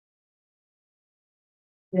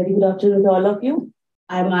Very good afternoon to all of you.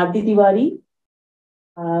 I am Arti Tiwari.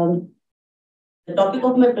 Um, the topic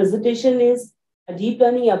of my presentation is a deep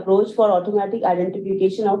learning approach for automatic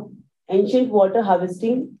identification of ancient water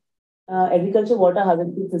harvesting, agriculture water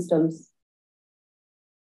harvesting systems.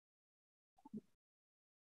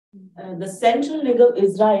 The central Negev,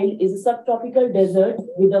 Israel, is a subtropical desert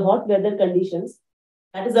with the hot weather conditions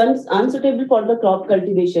that is unsuitable for the crop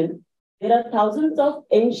cultivation. There are thousands of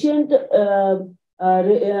ancient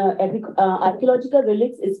archaeological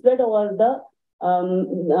relics spread over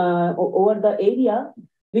the area,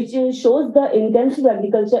 which shows the intensive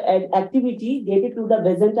agriculture activity dated to the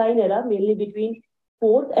Byzantine era, mainly between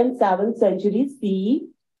 4th and 7th centuries CE.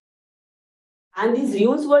 And these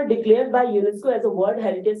ruins were declared by UNESCO as a World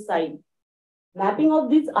Heritage Site. Mapping of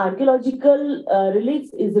these archaeological relics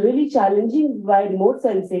is really challenging by remote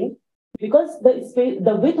sensing because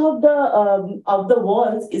the width of the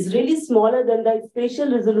walls is really smaller than the spatial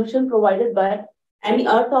resolution provided by any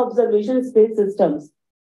Earth observation space systems.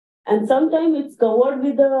 And sometimes it's covered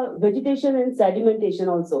with the vegetation and sedimentation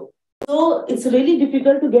also. So it's really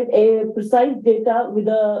difficult to get a precise data with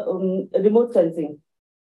the remote sensing.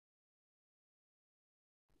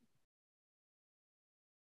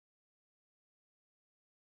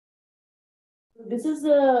 This is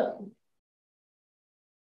the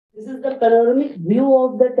panoramic view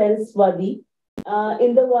of the terrace wadi.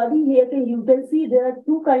 In the wadi here, you can see there are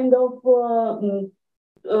two kind of wall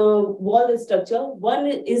structure. One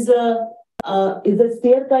is a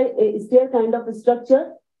stair kind of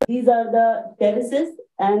structure. These are the terraces,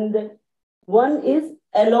 and one is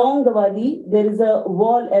along the wadi. There is a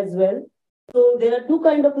wall as well. So there are two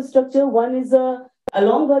kind of structure. One is a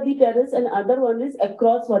along wadi terrace, and other one is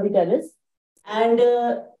across wadi terrace. And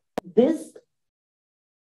this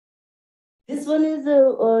one is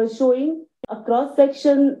showing a cross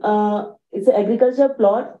section. It's an agriculture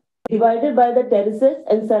plot divided by the terraces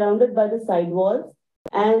and surrounded by the side walls.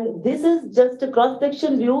 And this is just a cross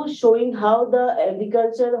section view showing how the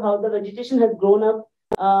agriculture, how the vegetation has grown up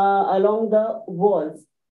along the walls.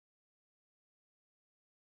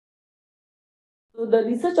 So the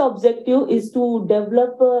research objective is to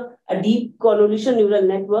develop a deep convolution neural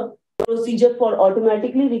network procedure for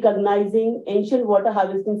automatically recognizing ancient water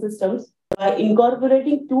harvesting systems by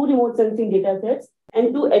incorporating two remote sensing datasets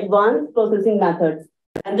and two advanced processing methods.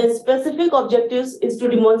 And the specific objectives is to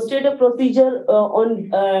demonstrate a procedure on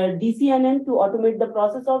DCNN to automate the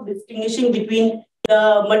process of distinguishing between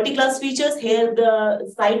the multi-class features, here the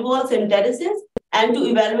side walls and terraces, and to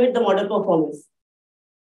evaluate the model performance.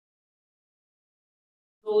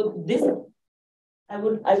 So this, I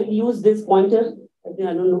will use this pointer. I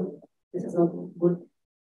don't know. This is not good.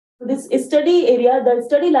 So this study area, the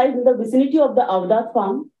study lies in the vicinity of the Avdat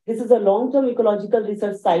farm. This is a long-term ecological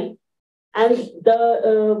research site, and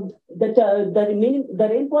the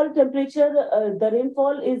rainfall temperature, the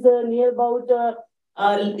rainfall is near about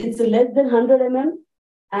it's less than 100 mm,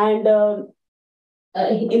 and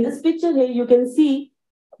in this picture here you can see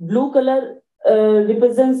blue color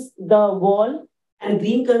represents the wall and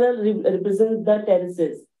green color represents the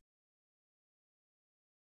terraces.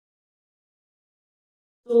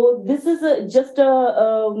 So this is just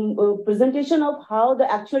a presentation of how the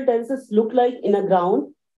actual terraces look like in a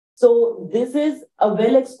ground. So this is a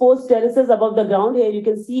well-exposed terraces above the ground. Here you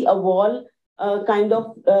can see a wall kind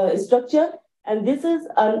of structure. And this is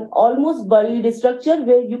an almost buried structure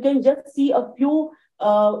where you can just see a few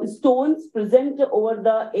stones present over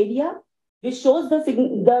the area, which shows the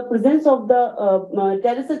presence of the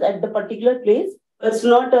terraces at the particular place. It's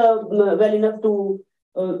not well enough to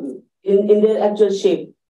in their actual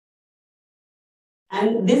shape.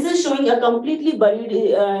 And this is showing a completely buried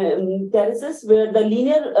terraces where the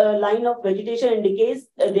linear line of vegetation indicates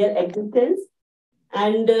their existence.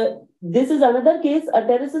 And this is another case, a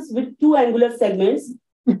terraces with two angular segments.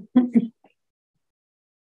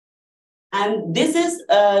 And this is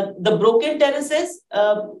the broken terraces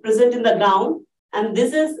present in the ground. And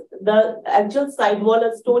this is the actual side wall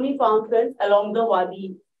of stony fountains along the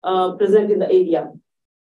wadi present in the area.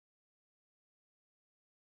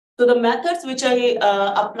 So the methods which I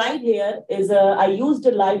applied here is I used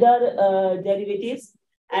LiDAR derivatives,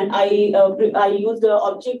 and I used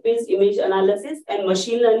object-based image analysis and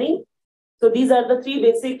machine learning. So these are the three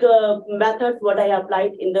basic methods what I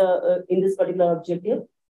applied in this particular objective.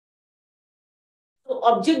 So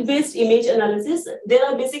object-based image analysis, there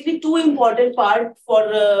are basically two important parts for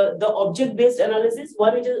the object-based analysis.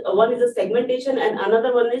 One is a segmentation and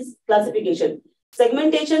another one is classification.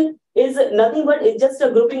 Segmentation is nothing but it's just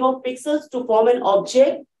a grouping of pixels to form an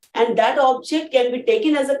object, and that object can be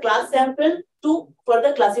taken as a class sample to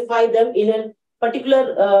further classify them in a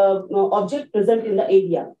particular object present in the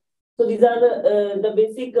area. So these are the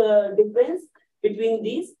basic difference between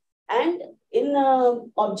these. And in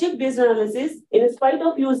object-based analysis, in spite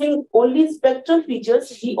of using only spectral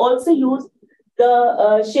features, we also use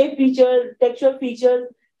the shape feature, texture features,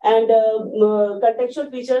 and contextual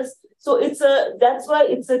features. So that's why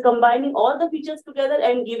it's combining all the features together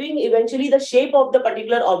and giving eventually the shape of the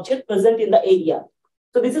particular object present in the area.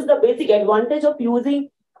 So this is the basic advantage of using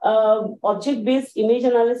object-based image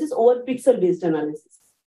analysis over pixel-based analysis.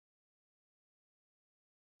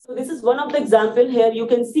 So this is one of the example. Here you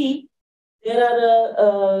can see there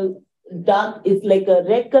are dark, it's like a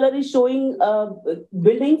red color is showing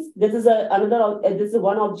buildings. This is this is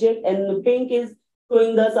one object, and pink is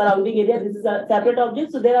showing the surrounding area. This is a separate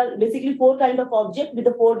object. So there are basically 4 kinds of objects with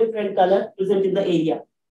the 4 different colors present in the area.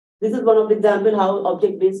 This is one of the example how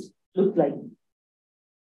object-based looks like.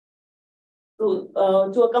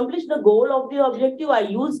 So to accomplish the goal of the objective, I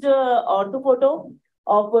used orthophoto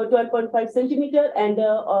of 12.5 centimeter and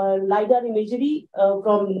LiDAR imagery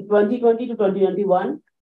from 2020 to 2021.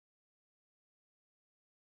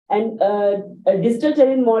 And a digital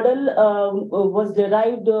terrain model was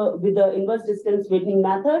derived with the inverse distance weighting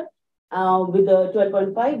method with the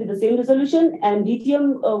 12.5 with the same resolution. And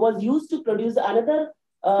DTM was used to produce another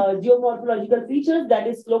geomorphological features, that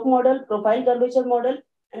is slope model, profile curvature model,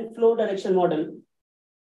 and flow direction model.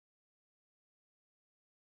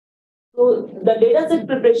 So the data set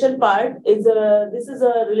preparation part is this is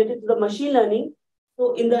related to the machine learning.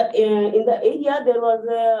 So in the area there was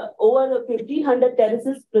over 1,500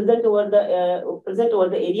 terraces present over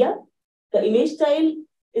the area. The image style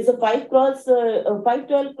is a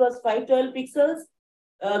 512 cross 512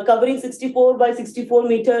 pixels, covering 64 by 64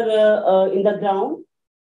 meter in the ground.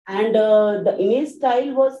 And the image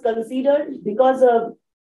style was considered because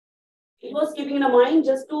it was keeping in mind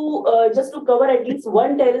just to cover at least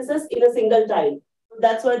 1 terraces in a single tile. So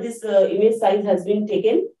that's why this image size has been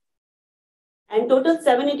taken. And total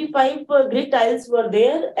 785 grid tiles were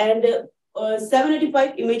there, and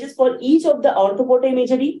 785 images for each of the orthophoto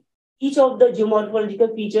imagery, each of the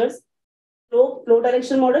geomorphological features, flow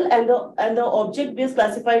direction model, and the object-based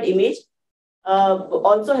classified image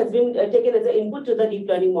also has been taken as an input to the deep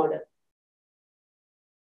learning model.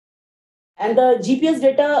 And the GPS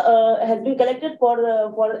data has been collected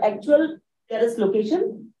for actual terrace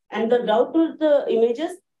location, and the route to the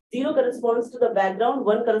images, 0 corresponds to the background,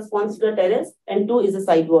 1 corresponds to the terrace, and 2 is a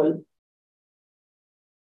side wall.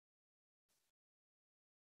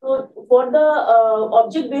 So for the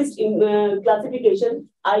object-based classification,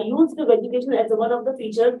 I used the vegetation as one of the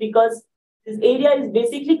features because this area is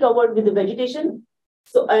basically covered with the vegetation.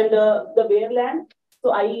 So and the bare land.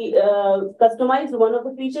 So I customized one of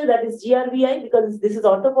the features, that is GRVI, because this is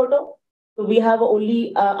orthophoto. So we have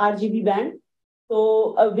only RGB band.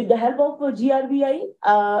 So with the help of GRVI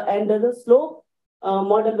and the slope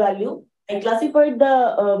model value, I classified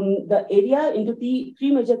the area into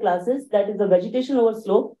three major classes. That is the vegetation over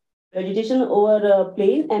slope, vegetation over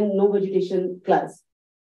plain, and no vegetation class.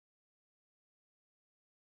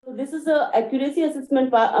 So this is a accuracy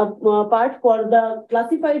assessment part for the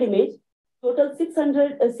classified image. Total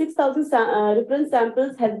 6,000 reference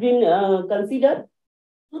samples has been considered,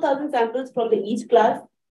 2,000 samples from each class.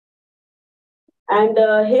 And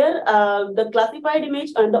here, the classified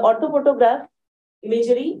image and the orthophotograph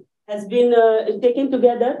imagery has been taken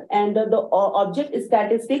together, and the object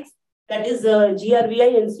statistics, that is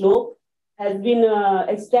GRVI and slope, has been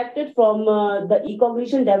extracted from the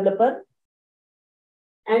eCognition developer,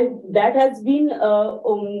 and that has been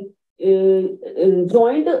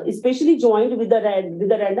joined, especially joined with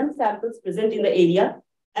the random samples present in the area.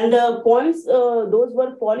 And the points, those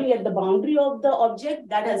were falling at the boundary of the object,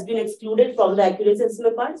 that has been excluded from the accuracy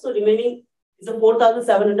assessment part. So remaining is the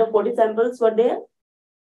 4,740 samples were there.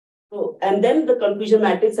 So, and then the confusion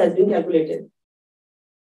matrix has been calculated.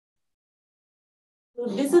 So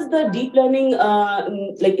this is the deep learning,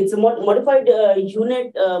 like it's a modified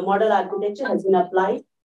unit model architecture has been applied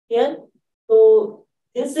here. So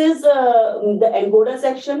this is the encoder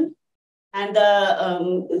section, and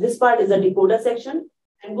this part is the decoder section.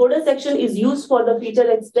 Encoder section is used for the feature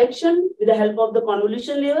extraction with the help of the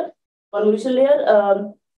convolution layer.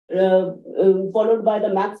 Followed by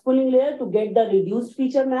the max pooling layer to get the reduced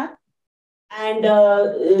feature map. And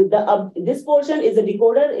this portion is a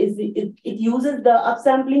decoder. It uses the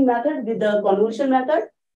upsampling method with the convolution method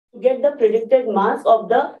to get the predicted mass of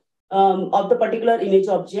the particular image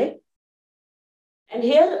object. And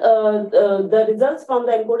here, the results from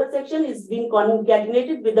the encoder section is being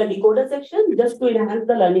concatenated with the decoder section just to enhance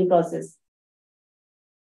the learning process.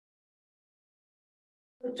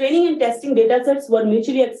 The training and testing data sets were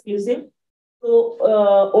mutually exclusive. So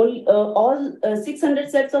all 600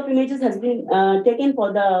 sets of images has been taken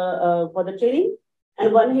for the training,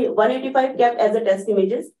 and 185 kept as a test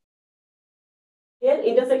images. Here,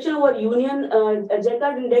 intersection over union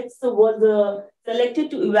Jacquard index was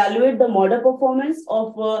selected to evaluate the model performance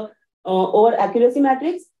of over accuracy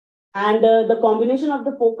matrix, and the combination of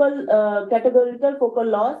the focal categorical focal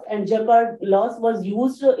loss and Jacquard loss was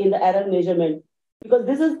used in the error measurement, because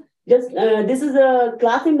this is a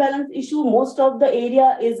class imbalance issue. Most of the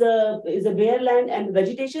area is a bare land and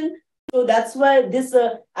vegetation, so that's why this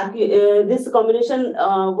combination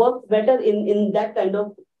works better in that kind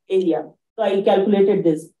of area. So I calculated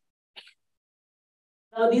this.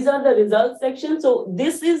 Now these are the results section. So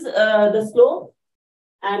this is the slope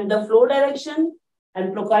and the flow direction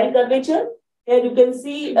and profile curvature. Here you can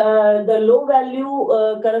see the low value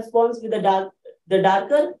corresponds with the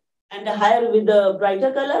darker, and the higher with the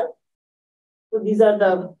brighter color. So these are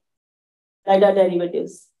the LiDAR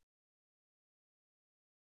derivatives.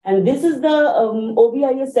 And this is the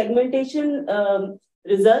OBIA segmentation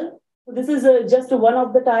result. So this is just one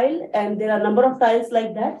of the tile, and there are a number of tiles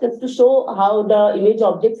like that, just to show how the image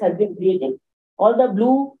objects has been created. All the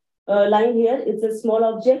blue line here, it's a small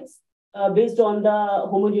objects based on the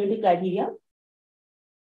homogeneity criteria.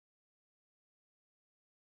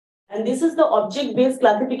 And this is the object-based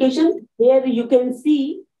classification. Here you can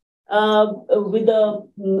see with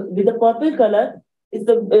the purple color, is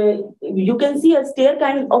the you can see a stair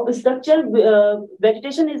kind of structure.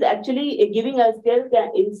 Vegetation is actually giving a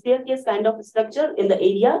staircase kind of structure in the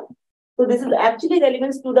area. So this is actually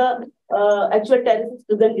relevant to the actual terraces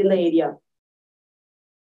present in the area.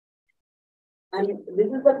 And this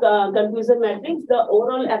is the confusion matrix. The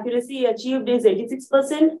overall accuracy achieved is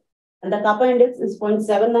 86%, and the kappa index is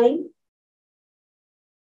 0.79.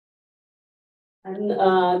 And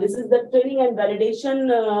this is the training and validation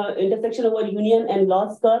intersection over union and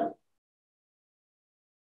loss curve.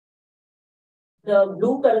 The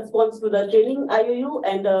blue corresponds to the training IOU,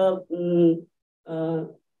 and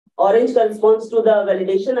orange corresponds to the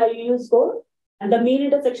validation IOU score. And the mean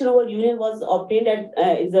intersection over union was obtained at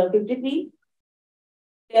is 53.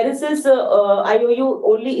 Terraces IOU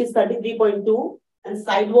only is 33.2, and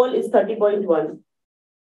sidewall is 30.1.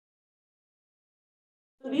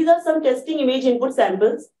 So these are some testing image input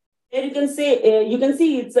samples. Here you can see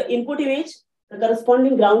it's an input image, the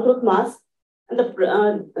corresponding ground truth mass, and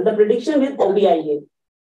the prediction with OBIA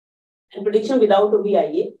and prediction without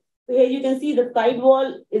OBIA. So here you can see the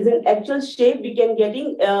sidewall is an actual shape we can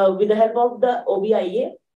getting with the help of the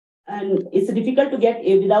OBIA, and it's difficult to get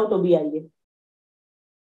without OBIA.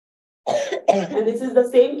 And this is the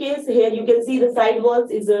same case. Here you can see the side walls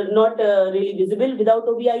is not really visible without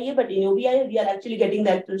OBIA, but in OBIA we are actually getting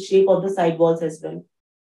the actual shape of the side walls as well.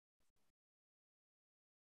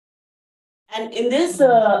 And in this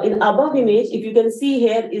in above image, if you can see,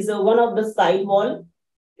 here is one of the side wall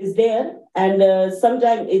is there, and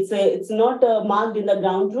sometimes it's not marked in the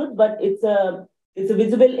ground truth, but it's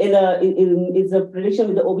visible it's a prediction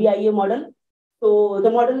with the OBIA model. So the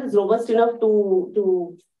model is robust enough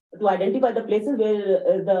to identify the places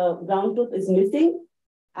where the ground truth is missing.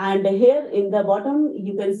 And here in the bottom,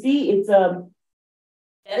 you can see it's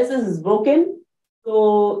terraces is broken.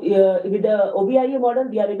 So with the OBIA model,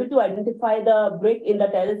 we are able to identify the break in the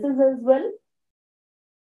terraces as well.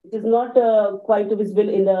 It is not quite visible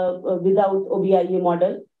in the without OBIA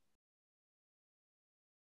model.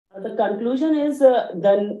 The conclusion is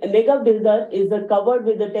the Negev desert is covered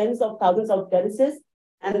with the tens of thousands of terraces,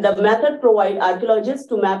 and the method provides archaeologists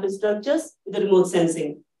to map structures with the remote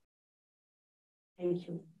sensing. Thank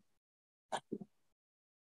you.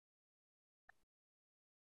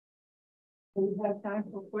 We have time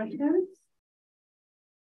for questions.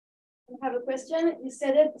 I have a question. You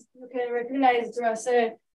said that you can recognize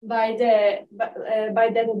Drosser by that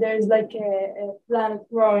there's like a plant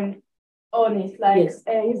growing on it. Like, yes.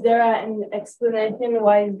 Is there an explanation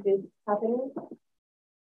why is this happening?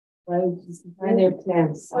 Why their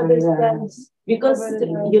plants? Because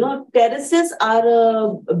terraces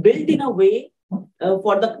are built in a way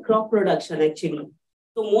for the crop production actually.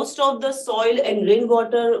 So most of the soil and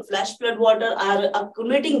rainwater, flash flood water are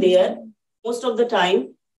accumulating there most of the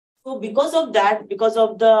time. So because of that, because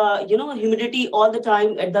of the humidity all the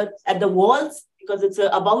time at the walls, because it's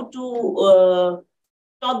about to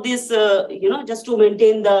stop this just to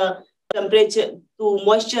maintain the temperature, to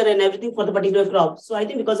moisture and everything for the particular crop. So I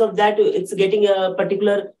think because of that, it's getting a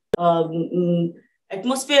particular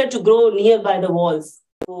atmosphere to grow nearby the walls.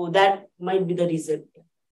 So that might be the reason.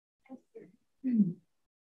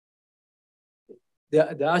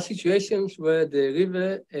 there are situations where the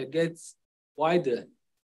river gets wider,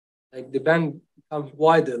 like the bank becomes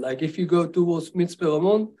wider. Like if you go towards Mitzpe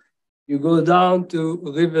Ramon, you go down to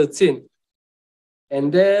River Tzin,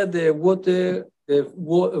 and there the water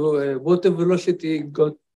velocity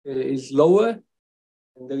is lower,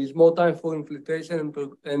 and there is more time for infiltration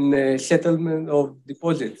and settlement of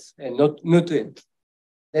deposits and not nutrients.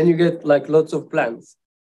 Then you get like lots of plants,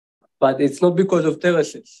 but it's not because of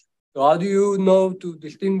terraces. So how do you know to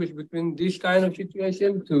distinguish between this kind of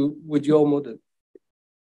situation with your model?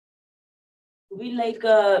 We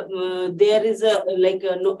there is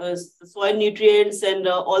soil nutrients and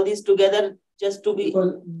all these together just to be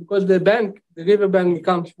because the river bank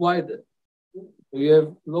becomes wider. You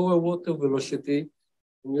have lower water velocity,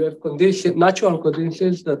 and you have natural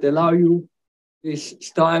conditions that allow you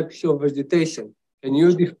these types of vegetation. Can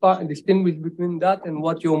you distinguish between that and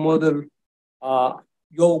what your model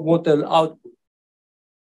output?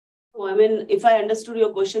 So, I mean, if I understood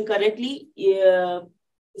your question correctly,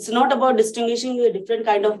 it's not about distinguishing a different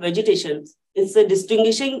kind of vegetation. It's a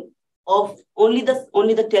distinguishing of only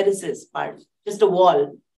the terraces part, just a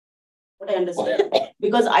wall. What I understand.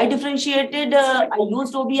 Because I differentiated, I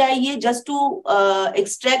used OBIA just to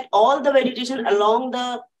extract all the vegetation along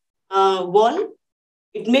the wall.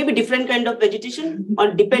 It may be different kind of vegetation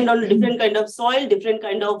or depend on different kind of soil, different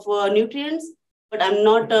kind of nutrients. But I'm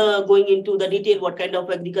not going into the detail what kind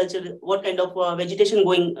of agriculture, what kind of vegetation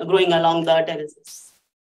growing along the terraces.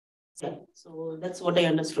 Yeah, so that's what I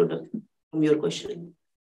understood from your question.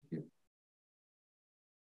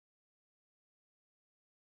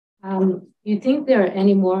 You think there are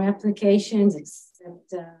any more applications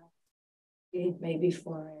except maybe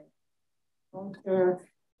for agriculture?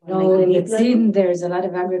 No, there's a lot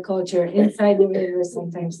of agriculture inside the river.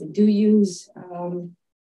 Sometimes they do use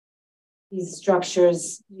these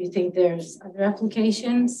structures. Do you think there's other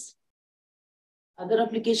applications? Other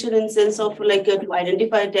application in sense of like to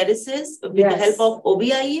identify terraces with the help of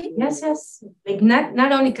OBIA? Yes. Like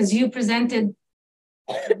not only because you presented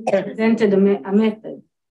a method.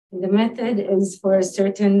 The method is for a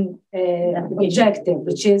certain objective,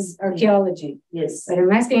 which is archaeology. Yes. But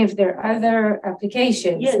I'm asking if there are other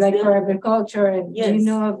applications, like for agriculture, and do you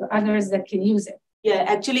know of others that can use it? Yeah,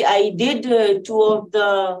 actually, I did two of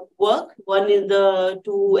the work. One is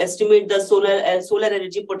to estimate the solar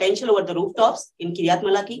energy potential over the rooftops in Kiryat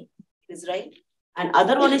Malaki, Israel. And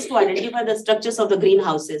other one is to identify the structures of the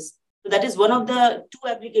greenhouses. So that is one of the two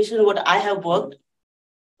applications what I have worked.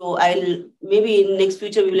 So maybe in next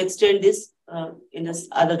future, we will extend this in this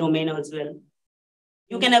other domain as well.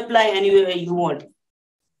 You can apply anywhere you want.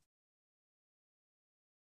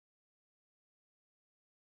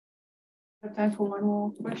 Time for one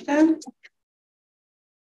more question.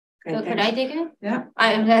 Okay, so could I take it? Yeah.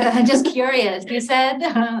 I'm just curious. You said,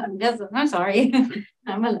 I'm sorry,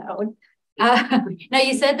 I'm allowed. Now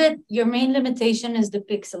you said that your main limitation is the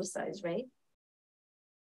pixel size, right?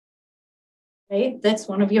 Right? That's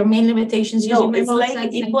one of your main limitations. No, it's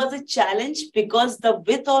like it was a challenge because the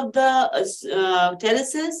width of the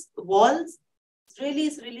terraces, walls,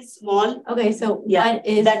 is really small. Okay, so yeah,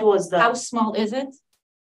 that was the. How small is it?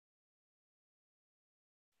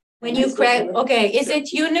 When you crack, okay, is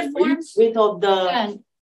it uniform? Width of the.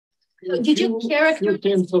 Did you characterize?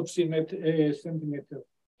 2 centimeters.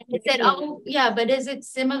 Is it all? Yeah, but is it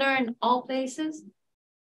similar in all places?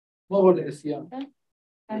 More or less, yeah. Okay.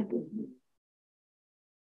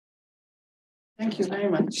 Thank you very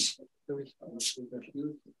much.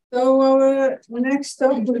 So our next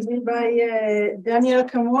talk will be by Daniel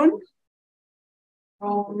Kamoun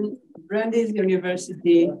from Brandeis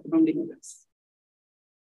University from the US.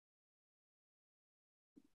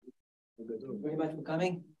 Thank you very much for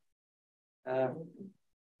coming.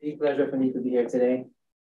 Big pleasure for me to be here today.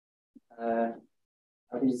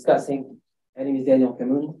 I'll be discussing, my name is Daniel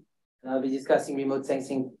Kamoun, and I'll be discussing remote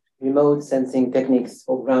sensing techniques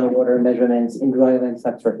for groundwater measurements in dryland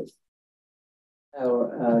subsurface.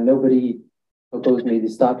 Nobody proposed me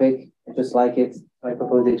this topic. I just like it. I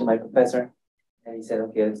proposed it to my professor, and he said,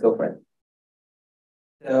 okay, let's go for it.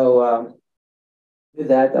 So with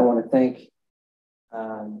that, I want to thank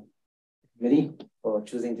the committee for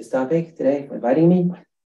choosing this topic today, for inviting me, in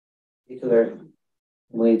particular,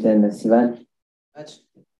 Wade and Sivan. I'd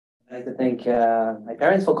like to thank my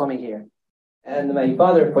parents for coming here, and my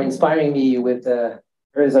father for inspiring me with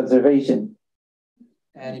his observation,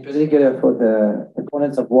 and in particular for the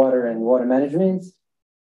components of water and water management.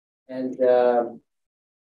 And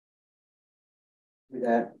with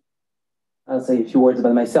that, I'll say a few words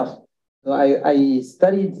about myself. So I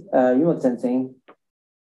studied remote sensing,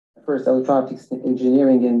 first electro-optics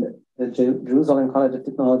engineering in the Jerusalem College of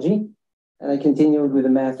Technology, and I continued with a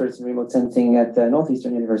master's in remote sensing at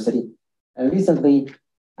Northeastern University. And recently,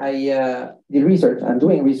 I did research. I'm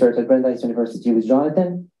doing research at Brandeis University with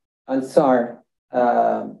Jonathan on SAR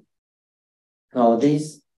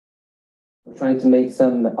technologies. We're trying to make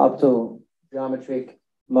some optogeometric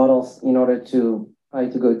models in order to try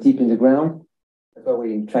to go deep in the ground. That's what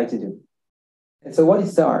we try to do. And so what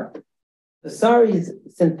is SAR? The SAR is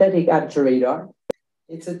synthetic aperture radar.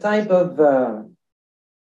 It's a type of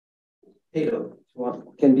payload.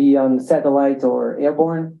 Can be on satellite or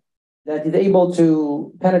airborne, that is able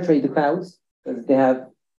to penetrate the clouds because they have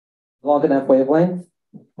long enough wavelength.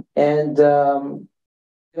 And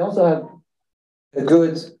they also have a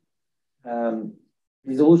good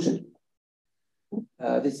resolution.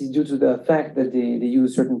 This is due to the fact that they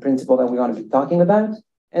use certain principles that we're going to be talking about.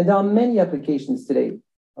 And there are many applications today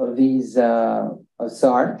of these of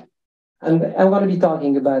SAR. And I'm going to be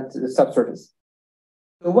talking about the subsurface.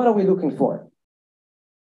 So what are we looking for?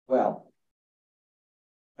 Well,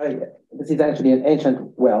 this is actually an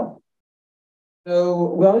ancient well.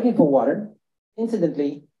 So we're looking for water.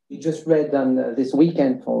 Incidentally, we just read on this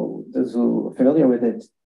weekend, for those who are familiar with it,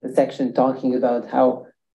 the section talking about how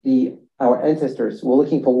our ancestors were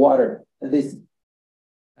looking for water in this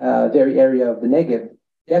very area of the Negev.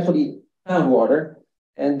 They actually found water.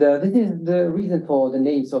 And this is the reason for the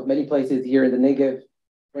names of many places here in the Negev.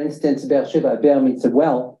 For instance, Beersheba, Beer means a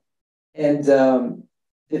well. And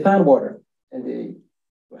they found water, and they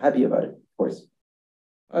were happy about it, of course.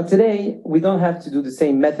 Today, we don't have to do the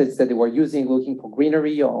same methods that they were using, looking for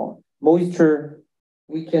greenery or moisture.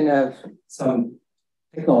 We can have some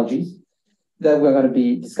technologies that we're going to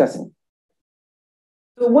be discussing.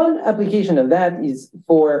 So one application of that is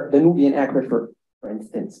for the Nubian aquifer, for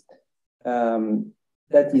instance,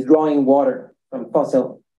 that is drawing water from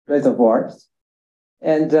fossil reservoirs.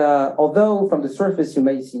 And although from the surface you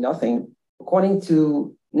may see nothing, according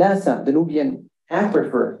to NASA, the Nubian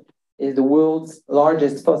aquifer is the world's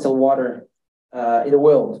largest fossil water in the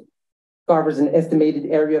world. Covers an estimated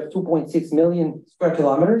area of 2.6 million square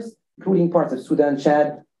kilometers, including parts of Sudan,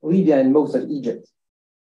 Chad, Libya, and most of Egypt.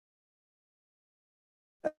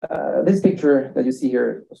 This picture that you see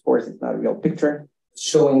here, of course, it's not a real picture,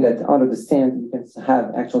 showing that under the sand, you can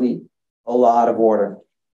have actually a lot of water.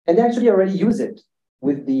 And they actually already use it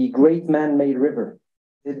with the Great Man-Made River.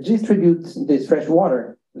 It distributes this fresh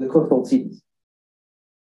water to the coastal cities.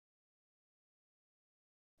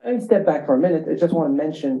 Let me step back for a minute. I just want to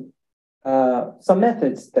mention some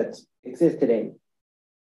methods that exist today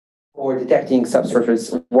for detecting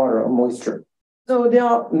subsurface water or moisture. So there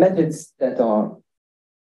are methods that are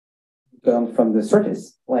come from the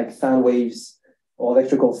surface, like sound waves or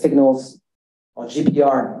electrical signals, or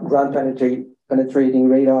GPR, ground penetrating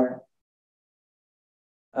radar.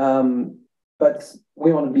 But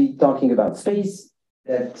we want to be talking about space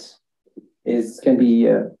that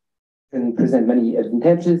can present many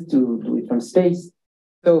advantages to do it from space.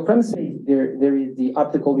 So from space, there is the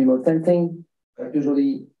optical remote sensing, but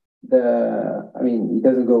usually it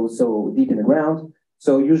doesn't go so deep in the ground.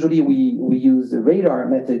 So usually we use the radar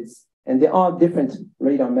methods, and there are different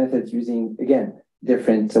radar methods using, again,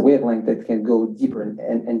 different wavelength that can go deeper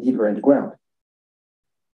and deeper in the ground.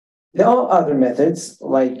 There are other methods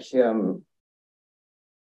like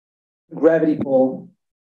gravity pull,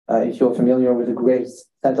 if you're familiar with the GRACE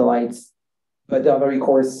satellites, but they have very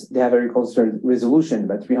coarse resolution,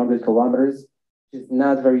 about 300 kilometers, which is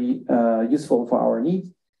not very useful for our needs.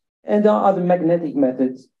 And there are other magnetic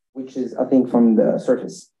methods, which is, I think, from the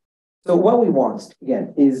surface. So what we want,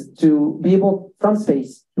 again, is to be able, from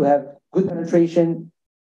space, to have good penetration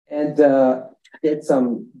and get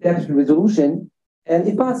some depth resolution, and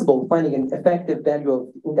if possible, finding an effective value of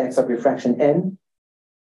index of refraction n.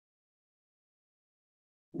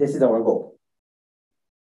 This is our goal.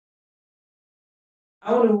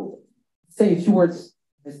 I want to say a few words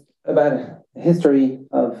about the history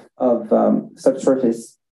of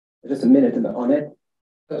subsurface, just a minute on it.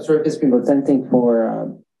 Subsurface remote sensing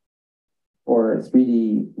for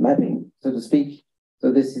 3D mapping, so to speak.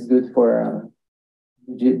 So this is good for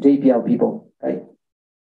JPL people, right?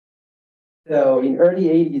 So in early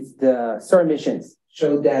 80s, the SAR missions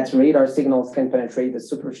showed that radar signals can penetrate the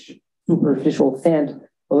superficial sand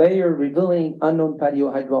layer, revealing unknown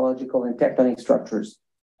paleohydrological and tectonic structures.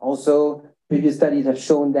 Also, previous studies have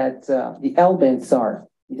shown that the L-band SAR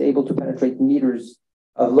is able to penetrate meters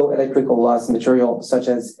of low electrical loss material, such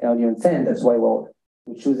as alluvial sand. That's why we're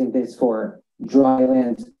choosing this for dry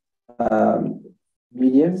land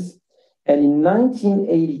mediums. And in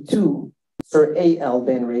 1982, SAR-A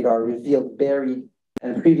L-band radar revealed buried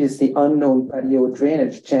and previously unknown paleo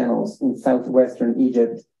drainage channels in southwestern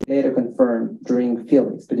Egypt, later confirmed during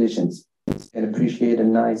field expeditions. And appreciate a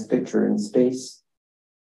nice picture in space.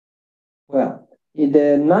 Well, in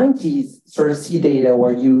the 90s, sea data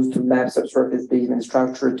were used to map subsurface basement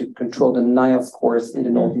structure to control the Nile's course in the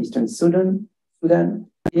northeastern Sudan.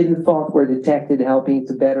 Hidden faults were detected, helping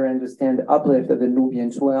to better understand the uplift of the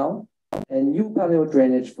Nubian swell. And new paleo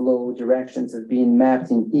drainage flow directions have been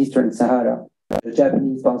mapped in eastern Sahara. The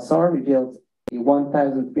Japanese Balsar revealed a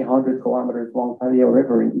 1,300 kilometers long paleo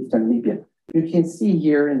river in eastern Libya. You can see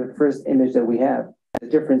here in the first image that we have the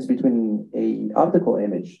difference between a optical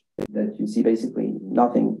image that you see basically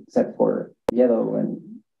nothing except for yellow, and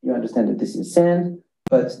you understand that this is sand,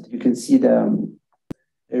 but you can see the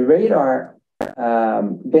radar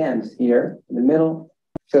band here in the middle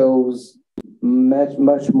shows much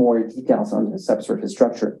more details on the subsurface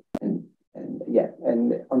structure.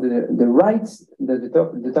 And on the right,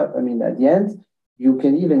 the top, I mean, at the end, you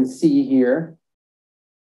can even see here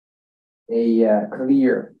a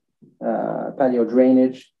clear paleo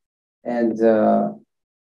drainage and a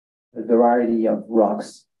variety of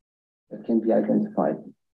rocks that can be identified.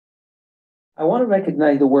 I want to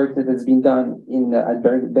recognize the work that has been done at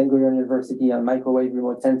Ben-Gurion University on microwave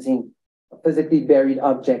remote sensing of physically buried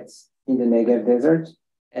objects in the Negev desert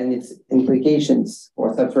and its implications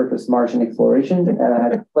for subsurface Martian exploration. And I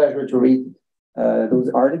had the pleasure to read those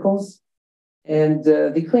articles. And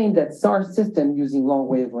they claim that SAR system using long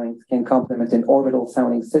wavelengths can complement an orbital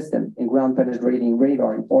sounding system and ground penetrating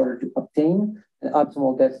radar in order to obtain an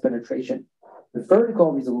optimal depth penetration, the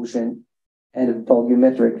vertical resolution, and the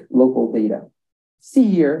volumetric local data. See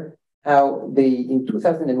here how in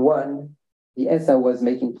 2001, the ESA was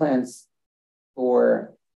making plans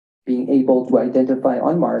for being able to identify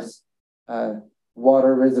on Mars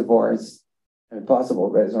water reservoirs and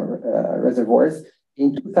possible reservoirs.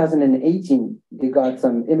 In 2018, they got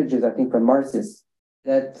some images, I think, from Marsis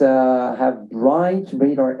that have bright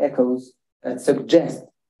radar echoes that suggest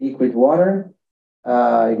liquid water.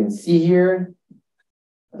 You can see here.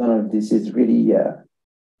 I don't know if this is really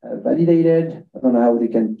validated. I don't know how they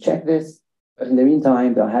can check this, but in the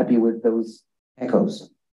meantime, they're happy with those echoes.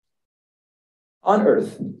 On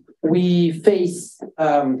Earth, we face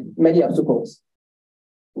many obstacles.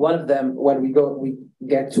 One of them, when we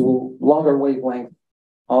get to longer wavelength,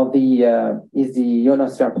 is the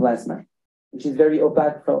ionosphere plasma, which is very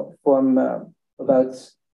opaque from about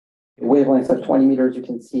wavelengths of 20 meters. You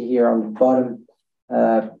can see here on the bottom.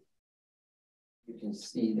 You can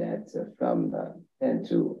see that from 10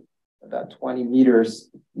 to about 20 meters,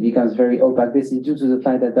 it becomes very opaque. This is due to the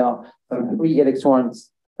fact that there are some free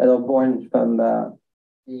electrons that are born from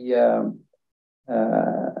the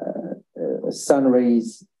sun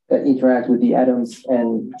rays that interact with the atoms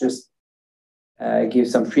and just give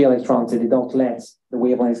some free electrons so they don't let the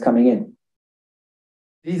wavelengths coming in.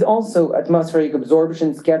 There's also atmospheric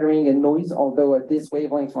absorption, scattering, and noise, although at this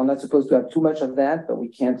wavelength, we're not supposed to have too much of that, but we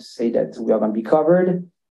can't say that we are going to be covered.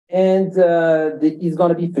 And it's going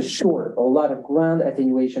to be for sure a lot of ground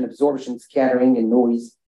attenuation, absorption, scattering, and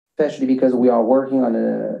noise, especially because we are working on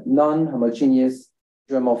a non-homogeneous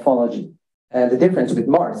geomorphology. And the difference with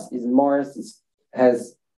Mars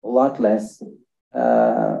has a lot less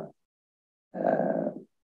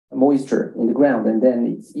moisture in the ground, and then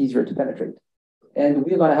it's easier to penetrate. And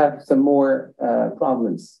we're going to have some more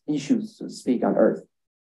problems, issues, so to speak, on Earth.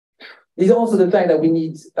 There's also the fact that we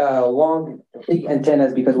need long, big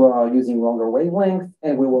antennas because we are using longer wavelengths,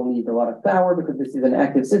 and we will need a lot of power because this is an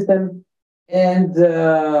active system. And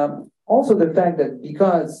also the fact that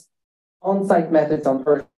because on-site methods on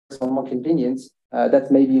Earth are more convenient,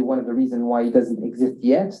 that's maybe one of the reasons why it doesn't exist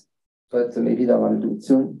yet, but maybe they'll want to do it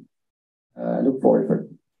soon. Look forward for it.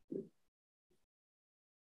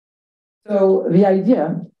 So the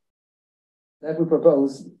idea that we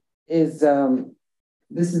propose is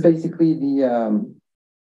this is basically the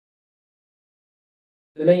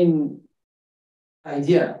main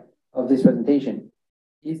idea of this presentation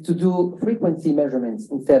is to do frequency measurements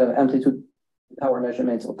instead of amplitude power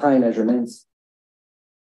measurements or time measurements.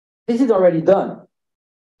 This is already done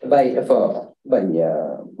by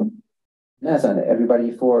NASA and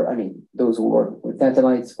everybody those who work with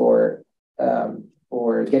satellites for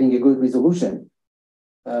getting a good resolution,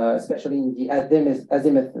 especially in the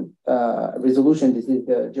azimuth resolution. This is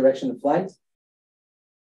the direction of flight.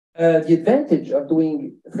 The advantage of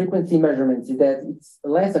doing frequency measurements is that it's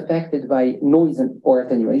less affected by noise or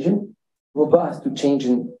attenuation, robust to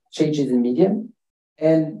changes in medium,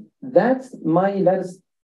 and that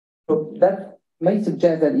may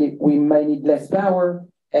suggest that we might need less power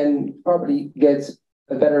and probably get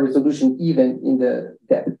a better resolution even in the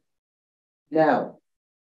depth. Now,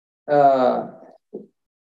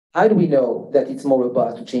 how do we know that it's more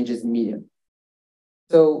robust to changes in medium?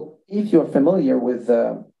 So if you're familiar with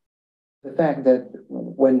the fact that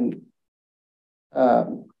when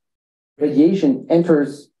radiation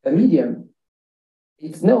enters a medium,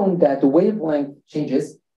 it's known that the wavelength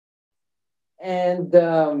changes and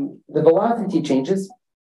the velocity changes,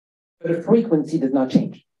 but the frequency does not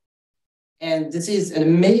change. And this is an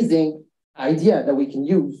amazing idea that we can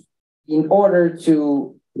use in order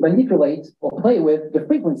to manipulate or play with the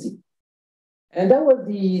frequency. And that was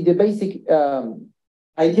the basic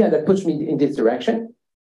idea that pushed me in this direction.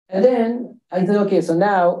 And then I said, okay, so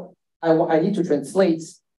now I need to translate,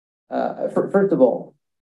 first of all,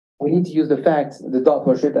 we need to use the fact, the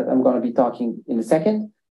Doppler shift that I'm going to be talking in a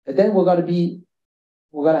second. But then we're going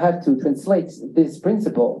to have to translate this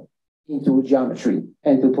principle into geometry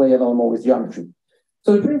and to play a little more with geometry.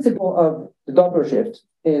 So the principle of the Doppler shift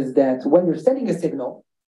is that when you're sending a signal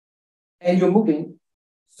and you're moving,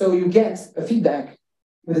 so you get a feedback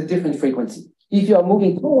with a different frequency. If you are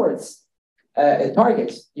moving towards a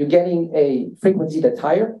target, you're getting a frequency that's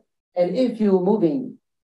higher. And if you're moving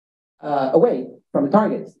away from a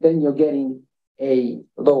target, then you're getting a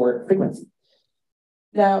lower frequency.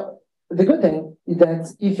 Now, the good thing is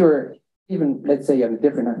that if you're even, let's say, at a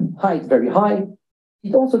different height, very high,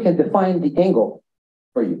 it also can define the angle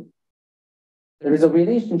for you. There is a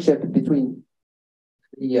relationship between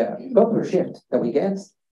the Doppler shift that we get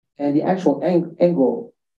and the actual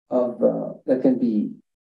angle of that can be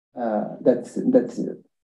that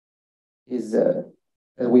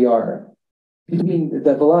we are between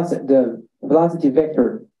the velocity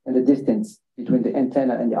vector and the distance between the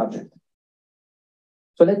antenna and the object.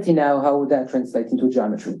 So let's see now how that translates into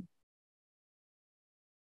geometry.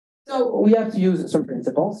 So we have to use some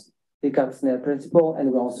principles, the Descartes-Snell principle,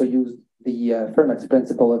 and we also use the Fermat's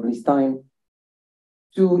principle of least time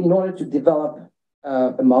in order to develop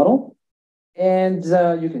a model. And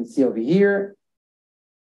you can see over here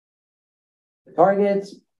the target,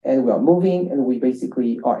 and we are moving, and we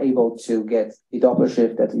basically are able to get a Doppler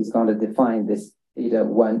shift that is going to define this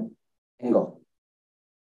θ1 angle.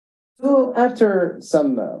 So after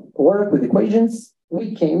some work with equations,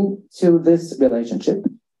 we came to this relationship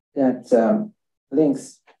that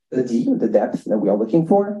links the d, the depth that we are looking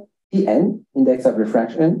for, the n, index of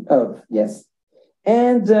refraction of, yes,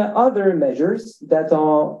 and other measures that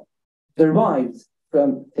are derived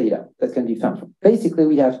from theta that can be found from. Basically,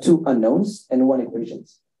 we have two unknowns and one equation.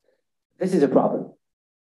 This is a problem.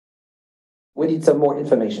 We need some more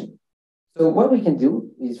information. So what we can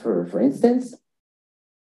do is, for instance,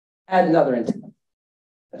 add another antenna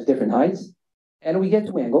at a different height, and we get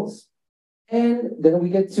two angles, and then we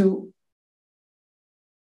get two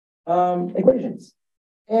equations.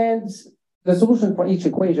 And the solution for each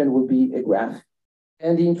equation will be a graph,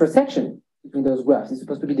 and the intersection between those graphs is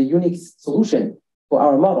supposed to be the unique solution for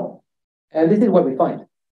our model. And this is what we find.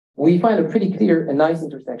 We find a pretty clear and nice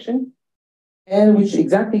intersection, and which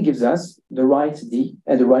exactly gives us the right d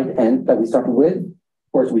and the right n that we started with.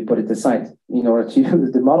 Of course, we put it aside in order to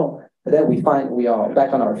use the model, but then we find we are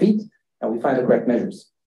back on our feet and we find the correct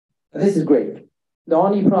measures. And this is great. The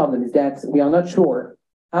only problem is that we are not sure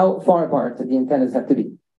how far apart the antennas have to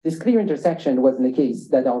be. This clear intersection was in the case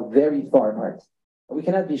that are very far apart. We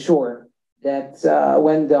cannot be sure that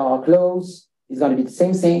when they are close, it's going to be the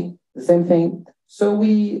same thing. So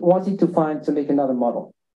we wanted to make another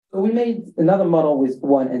model. So we made another model with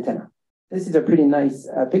one antenna. This is a pretty nice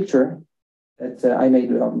picture that I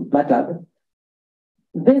made on MATLAB.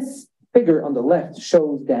 This figure on the left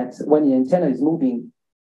shows that when the antenna is moving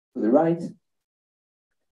to the right,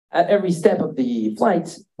 at every step of the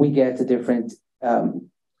flight, we get a different,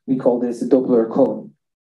 we call this a Doppler cone,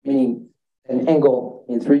 meaning an angle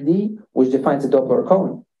in 3D, which defines a Doppler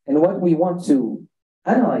cone. And what we want to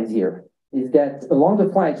analyze here is that along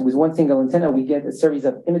the flight with one single antenna, we get a series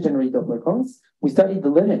of imaginary Doppler cones. We studied the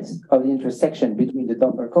limit of the intersection between the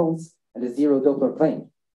Doppler cones and the zero Doppler plane.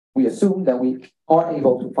 We assume that we are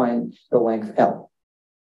able to find the length L.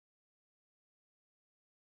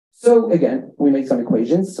 So again, we make some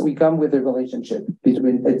equations. We come with a relationship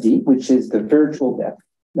between a d, which is the virtual depth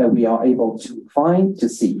that we are able to find, to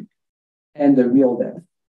see, and the real depth.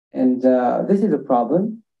 And this is a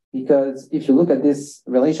problem because if you look at this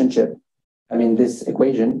relationship, this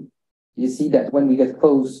equation, you see that when we get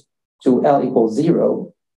close to L equals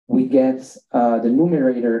 0, we get the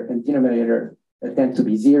numerator and denominator that tend to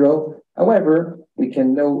be 0. However, we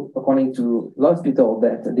can know, according to L'Hospital,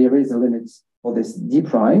 that there is a limit for this d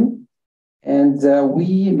prime. And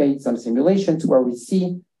we made some simulations where we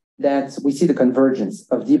see that we see the convergence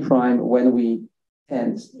of D prime when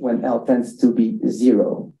L tends to be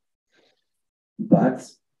 0. But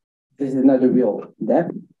this is not the real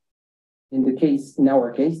depth. In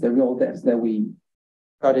our case, the real depth that we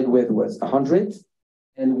started with was 100,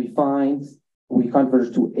 and we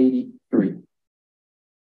converge to 83.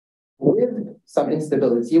 With some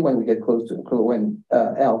instability when we get close to when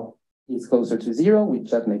L is closer to 0, which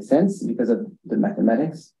that makes sense because of the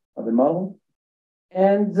mathematics of the model.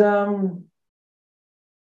 And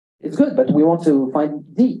it's good, but we want to find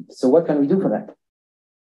D. So what can we do for that?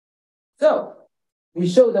 So we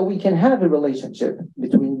show that we can have a relationship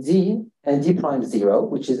between D and D prime 0,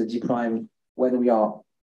 which is a D prime when we are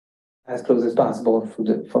as close as possible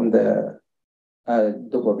from the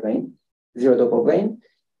Doppler plane, 0 Doppler plane.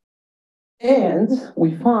 And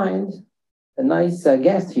we find a nice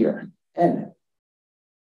guest here, N,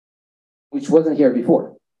 which wasn't here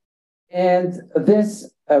before. And this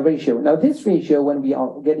ratio, now this ratio, when we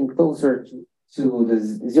are getting closer to the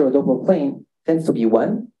 0 Doppler plane, tends to be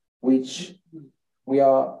 1, which we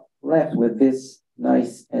are left with this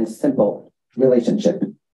nice and simple relationship.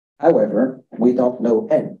 However, we don't know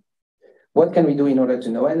N. What can we do in order to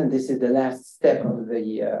know N? And this is the last step of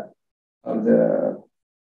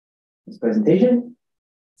this presentation.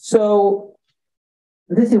 So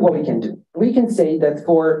this is what we can do. We can say that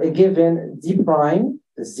for a given D prime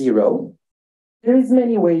 0, there is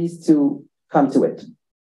many ways to come to it.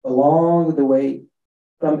 Along the way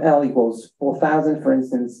from L equals 4,000, for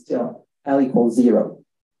instance, till L equals 0.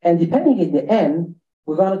 And depending on the N,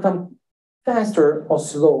 we're going to come faster or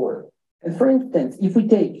slower. And for instance, if we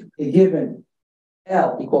take a given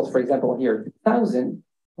L equals, for example, here 1,000,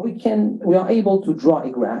 we are able to draw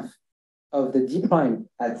a graph of the D prime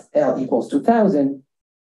at L equals 2,000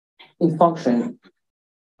 in function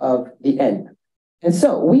of the N. And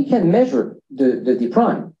so we can measure the D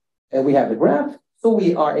prime, and we have the graph, so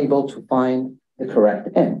we are able to find the correct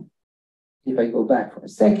N. If I go back for a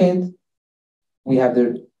second, we have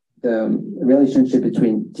the relationship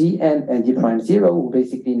between Dn and D prime 0. We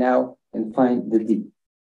basically now can find the D.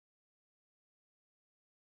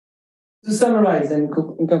 To summarize and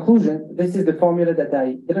in conclusion, this is the formula that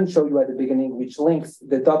I didn't show you at the beginning, which links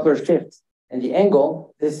the Doppler shift and the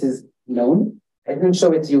angle. This is known. I didn't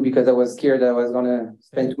show it to you because I was scared that I was going to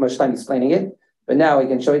spend too much time explaining it, but now I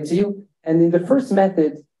can show it to you. And in the first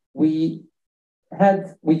method, we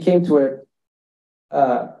came to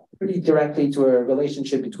pretty directly to a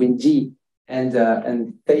relationship between D and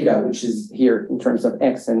theta, which is here in terms of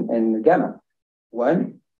X and gamma,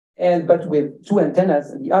 1. But with 2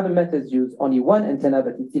 antennas, the other methods use only 1 antenna,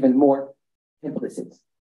 but it's even more implicit.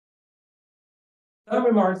 Some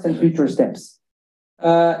remarks and future steps.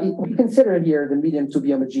 We consider here the medium to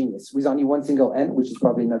be homogeneous with only 1 single N, which is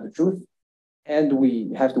probably not the truth. And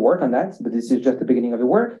we have to work on that, but this is just the beginning of the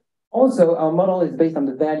work. Also, our model is based on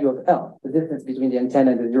the value of L, the distance between the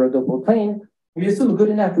antenna and the 0 Doppler plane. We assume good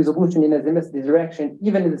enough resolution in azimuth direction,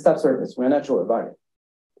 even in the subsurface. We're not sure about it.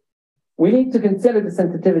 We need to consider the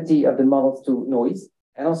sensitivity of the models to noise.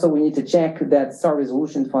 And also we need to check that star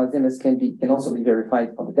resolution for azimuth can also be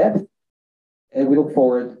verified from the depth. And we look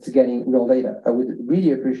forward to getting real data. I would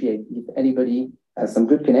really appreciate if anybody has some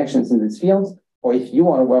good connections in this field, or if you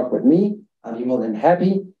want to work with me, I'll be more than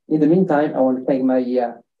happy. In the meantime, I want to thank my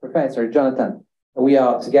professor, Jonathan. We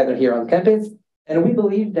are together here on campus, and we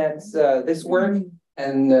believe that this work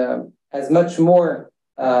and has much more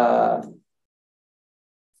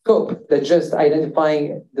scope than just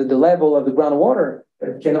identifying the level of the groundwater, but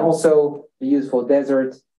it can also be used for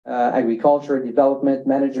desert agriculture, development,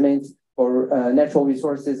 management, for natural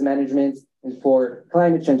resources management, and for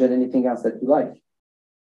climate change and anything else that you like.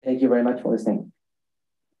 Thank you very much for listening.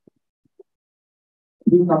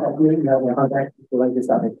 Please contact me, we'll contact if you like this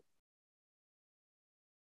topic.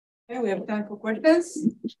 Okay, we have time for questions.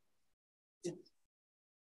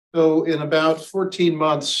 So in about 14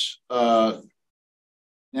 months,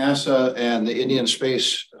 NASA and the Indian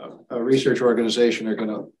Space Research Organization are going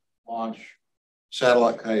to launch a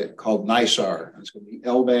satellite called NISAR. It's going to be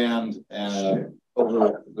L-band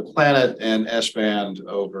over the planet and S-band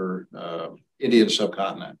over Indian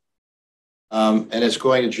subcontinent. And it's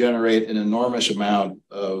going to generate an enormous amount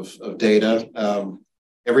of data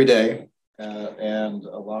every day. And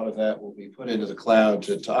a lot of that will be put into the cloud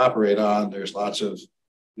to operate on. There's lots of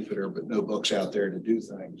Jupyter notebooks out there to do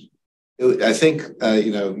things. I think,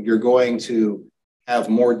 you're going to have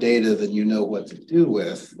more data than you know what to do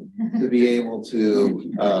with to be able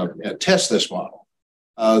to test this model.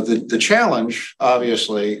 The challenge,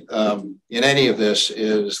 obviously, in any of this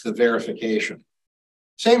is the verification.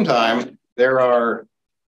 Same time, there are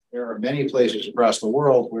there are many places across the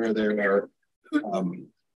world where there are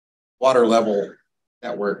water level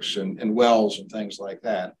networks and wells and things like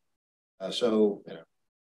that. So,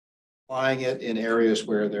 applying it in areas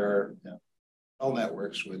where there are well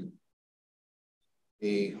networks would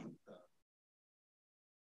be,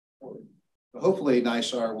 hopefully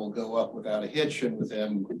NISAR will go up without a hitch, and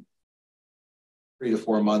within 3 to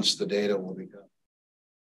 4 months, the data will become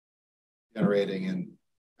generating in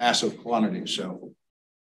massive quantities. So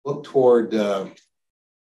look toward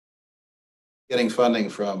getting funding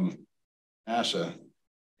from NASA.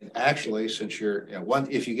 And actually, since you're,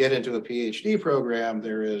 if you get into a PhD program,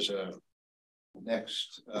 there is a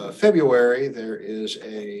next February, there is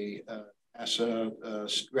a NASA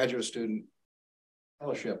graduate student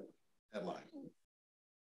fellowship deadline.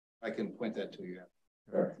 I can point that to you.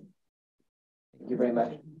 Sure. Thank you very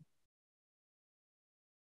much.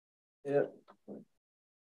 Yeah.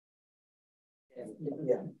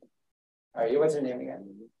 Yeah. All right, what's your name again?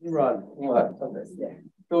 Ron. Yeah.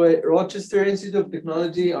 So at Rochester Institute of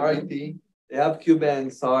Technology, RIT, they have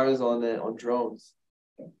Q-band SARs on drones.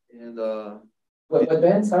 And what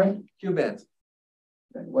band? Sorry? Q-band.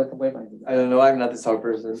 What band? I don't know, I'm not the SAR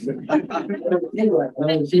person.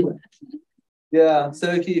 Yeah,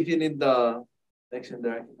 Serki, if you need the connection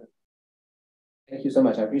there. Thank you so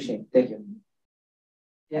much. I appreciate it. Thank you.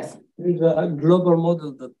 Yes. There's a global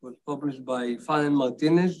model that was published by Fan and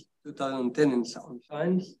Martinez, 2010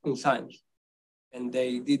 in Science. And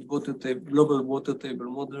they did global water table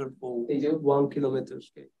model for 1 kilometer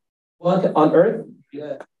scale. What, on Earth?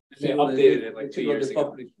 Yeah. They updated it like 2 years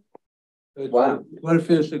ago. So wow. 12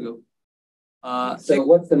 years ago. So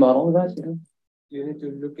what's the model of that? You need to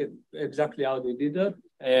look at exactly how they did that.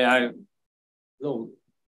 I don't.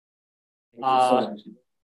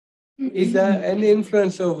 Is there any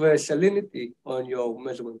influence of salinity on your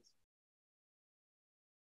measurements?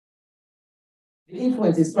 The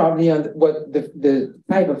influence is probably on what the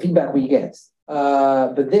type of feedback we get.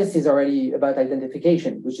 But this is already about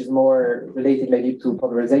identification, which is more related maybe to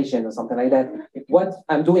polarization or something like that. What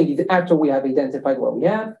I'm doing is after we have identified what we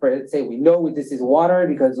have, let's say we know this is water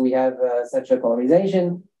because we have such a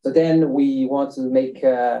polarization. So then we want to make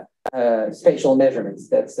spatial measurements.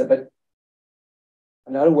 But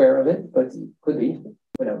I'm not aware of it, but it could be.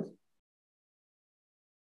 Who knows?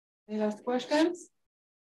 Any last questions?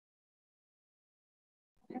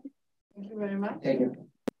 Thank you very much. Thank you.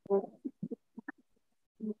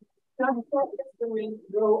 We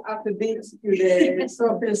go after this to the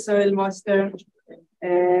surface soil master,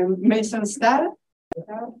 Mason Stahl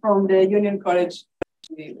from the Union College.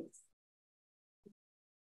 Good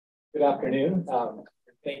afternoon.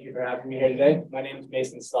 Thank you for having me here today. My name is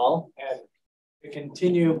Mason Stahl, and to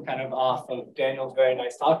continue kind of off of Daniel's very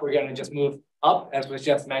nice talk, we're going to just move up, as was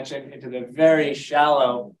just mentioned, into the very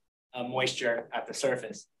shallow moisture at the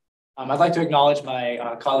surface. I'd like to acknowledge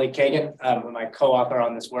my colleague Kagan, my co-author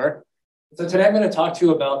on this work. So today I'm going to talk to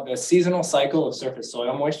you about the seasonal cycle of surface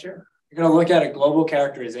soil moisture. We're going to look at a global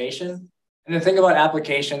characterization and then think about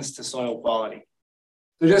applications to soil quality.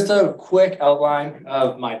 So just a quick outline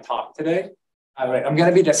of my talk today. I'm going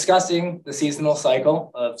to be discussing the seasonal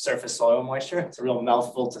cycle of surface soil moisture. It's a real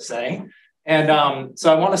mouthful to say. And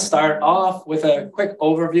so I want to start off with a quick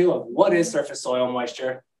overview of what is surface soil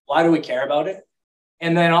moisture, why do we care about it,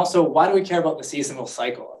 and then also why do we care about the seasonal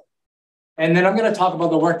cycle. And then I'm going to talk about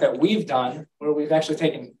the work that we've done, where we've actually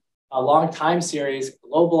taken a long time series,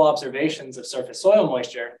 global observations of surface soil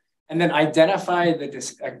moisture, and then identify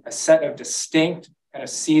a set of distinct kind of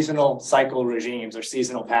seasonal cycle regimes or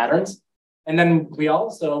seasonal patterns. And then we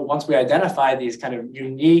also, once we identify these kind of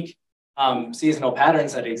unique seasonal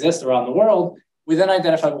patterns that exist around the world, we then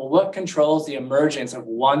identify, well, what controls the emergence of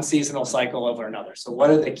one seasonal cycle over another? So what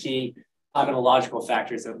are the key climatological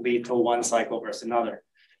factors that lead to one cycle versus another?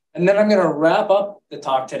 And then I'm going to wrap up the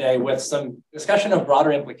talk today with some discussion of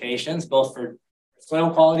broader implications, both for soil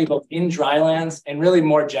quality, both in drylands and really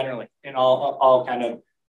more generally in all kind of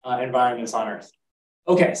environments on Earth.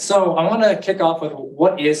 Okay, so I want to kick off with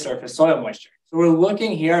what is surface soil moisture. So we're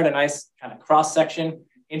looking here at a nice kind of cross section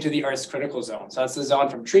into the Earth's critical zone. So that's the zone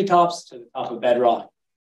from treetops to the top of bedrock.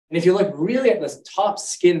 And if you look really at this top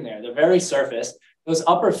skin there, the very surface, those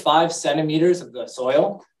upper 5 centimeters of the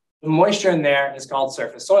soil, the moisture in there is called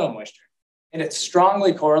surface soil moisture. And it's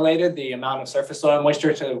strongly correlated, the amount of surface soil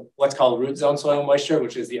moisture, to what's called root zone soil moisture,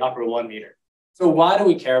 which is the upper 1 meter. So why do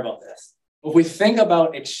we care about this? If we think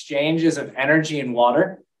about exchanges of energy and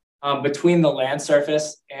water between the land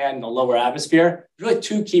surface and the lower atmosphere, there's really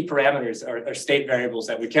 2 key parameters or state variables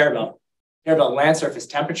that we care about. We care about land surface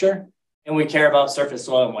temperature, and we care about surface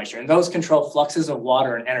soil moisture. And those control fluxes of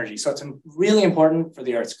water and energy. So it's really important for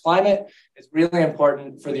the Earth's climate. It's really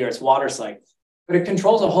important for the Earth's water cycle. But it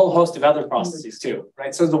controls a whole host of other processes too,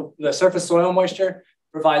 right? So the surface soil moisture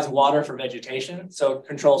provides water for vegetation. So it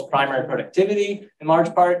controls primary productivity in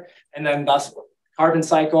large part, and then thus carbon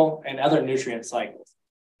cycle and other nutrient cycles.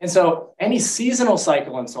 And so any seasonal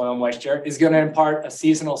cycle in soil moisture is going to impart a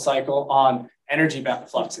seasonal cycle on energy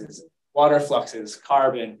fluxes, water fluxes,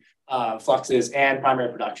 carbon fluxes, and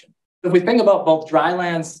primary production. So if we think about both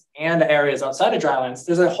drylands and areas outside of drylands,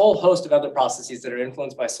 there's a whole host of other processes that are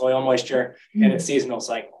influenced by soil moisture and its seasonal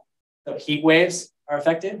cycle. So heat waves are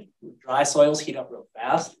affected. Dry soils heat up real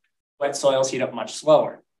fast. Wet soils heat up much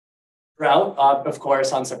slower. Drought, of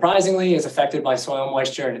course, unsurprisingly, is affected by soil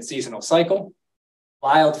moisture and its seasonal cycle.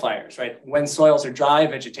 Wildfires, right? When soils are dry,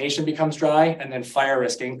 vegetation becomes dry, and then fire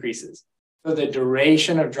risk increases. So the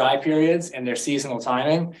duration of dry periods and their seasonal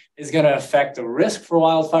timing is going to affect the risk for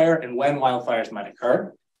wildfire and when wildfires might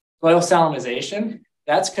occur. Soil salinization,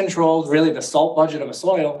 that's controlled, really the salt budget of a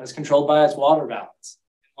soil is controlled by its water balance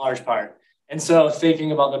in large part. And so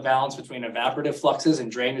thinking about the balance between evaporative fluxes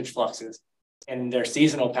and drainage fluxes and their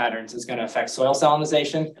seasonal patterns is going to affect soil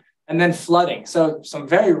salinization. And then flooding. So some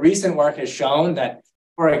very recent work has shown that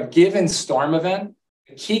for a given storm event,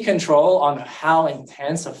 the key control on how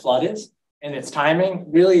intense a flood is and its timing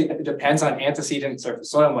really depends on antecedent surface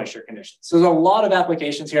soil moisture conditions. So there's a lot of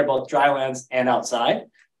applications here, both drylands and outside.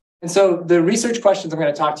 And so the research questions I'm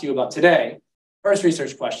going to talk to you about today, first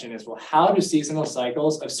research question is, well, how do seasonal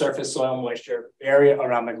cycles of surface soil moisture vary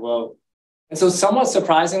around the globe? And so somewhat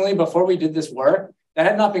surprisingly, before we did this work, that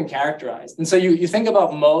had not been characterized. And so you think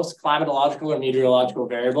about most climatological or meteorological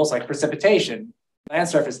variables like precipitation, land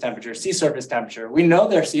surface temperature, sea surface temperature. We know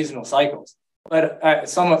their seasonal cycles. But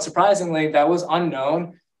somewhat surprisingly, that was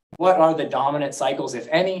unknown. What are the dominant cycles, if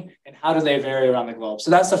any, and how do they vary around the globe?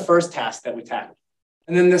 So that's the first task that we tackled.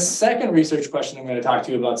 And then the second research question I'm going to talk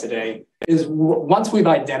to you about today is once we've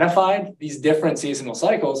identified these different seasonal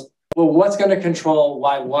cycles, well, what's going to control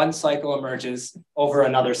why one cycle emerges over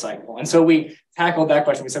another cycle? And so we tackled that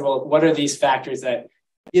question. We said, well, what are these factors that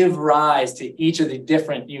give rise to each of the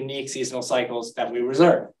different unique seasonal cycles that we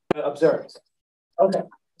observe? Okay.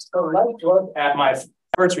 So let's look at my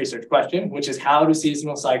first research question, which is how do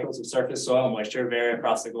seasonal cycles of surface soil moisture vary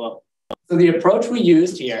across the globe? So the approach we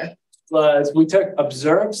used here was we took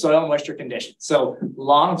observed soil moisture conditions. So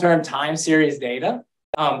long-term time series data.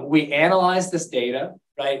 We analyzed this data,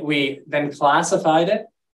 right? We then classified it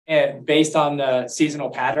and based on the seasonal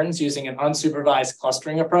patterns using an unsupervised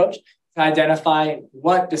clustering approach to identify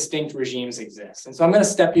what distinct regimes exist. And so I'm going to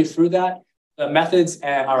step you through that, the methods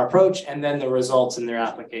and our approach, and then the results in their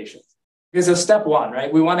applications. Because of step one,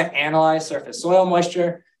 right? We want to analyze surface soil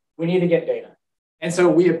moisture. We need to get data. And so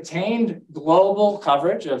we obtained global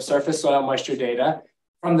coverage of surface soil moisture data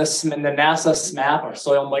from the NASA SMAP, or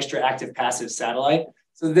Soil Moisture Active Passive Satellite.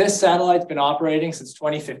 So this satellite's been operating since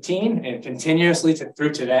 2015 and continuously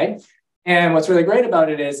through today. And what's really great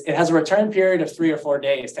about it is it has a return period of 3 or 4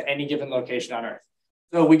 days to any given location on Earth.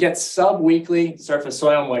 So we get sub-weekly surface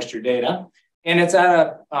soil moisture data. And it's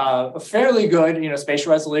at a fairly good,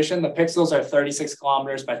 spatial resolution. The pixels are 36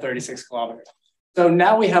 kilometers by 36 kilometers. So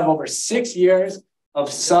now we have over 6 years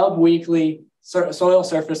of sub-weekly surface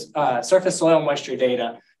soil moisture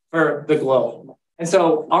data for the globe. And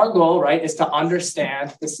so our goal, right, is to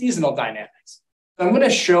understand the seasonal dynamics. So I'm going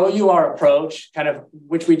to show you our approach,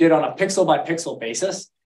 which we did on a pixel by pixel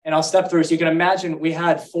basis. And I'll step through. So you can imagine we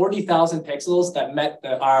had 40,000 pixels that met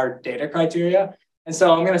our data criteria. And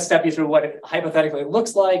so I'm going to step you through what it hypothetically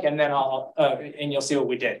looks like, and then and you'll see what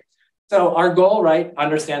we did. So our goal, right,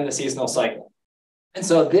 understand the seasonal cycle. And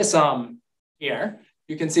so this here,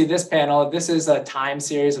 you can see this panel. This is a time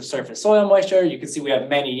series of surface soil moisture. You can see we have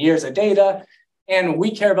many years of data, and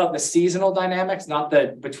we care about the seasonal dynamics, not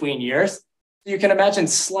the between years. So you can imagine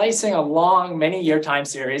slicing a long many-year time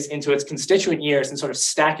series into its constituent years and sort of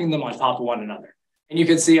stacking them on top of one another. And you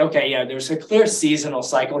can see, okay, yeah, there's a clear seasonal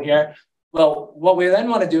cycle here. Well, what we then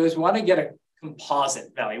want to do is we want to get a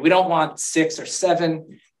composite value. We don't want 6 or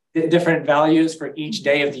 7 different values for each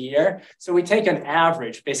day of the year. So we take an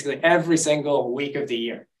average, basically every single week of the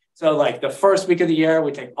year. So like the first week of the year,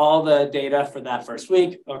 we take all the data for that first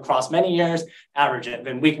week across many years, average it.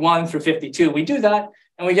 Then week 1 through 52, we do that,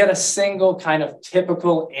 and we get a single kind of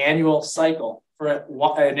typical annual cycle for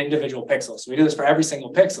an individual pixel. So we do this for every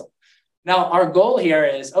single pixel. Now, our goal here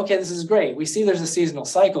is, okay, this is great. We see there's a seasonal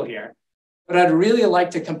cycle here. But I'd really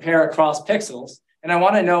like to compare across pixels. And I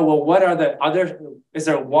want to know, well, what are the other, is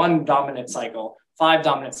there 1 dominant cycle, 5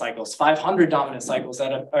 dominant cycles, 500 dominant cycles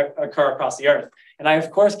that occur across the Earth? And I,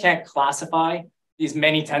 of course, can't classify these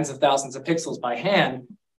many tens of thousands of pixels by hand.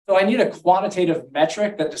 So I need a quantitative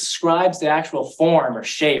metric that describes the actual form or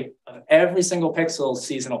shape of every single pixel's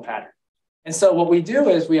seasonal pattern. And so what we do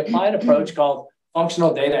is we apply an approach called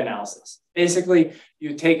functional data analysis. Basically,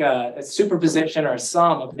 you take a superposition or a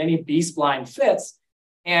sum of many B-spline fits,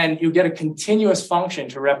 and you get a continuous function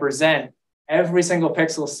to represent every single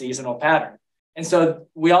pixel's seasonal pattern. And so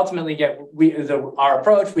we ultimately get, our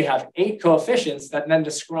approach, we have 8 coefficients that then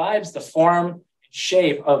describes the form and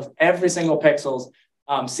shape of every single pixel's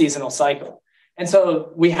seasonal cycle. And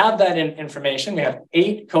so we have that information. We have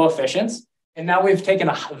 8 coefficients. And now we've taken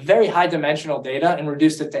a very high dimensional data and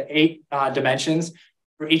reduced it to 8 dimensions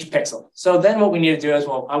for each pixel. So then what we need to do is,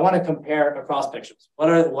 well, I want to compare across pixels. What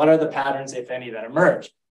are the patterns, if any, that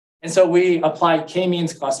emerge? And so we apply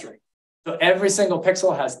k-means clustering. So every single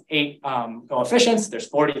pixel has 8 coefficients. There's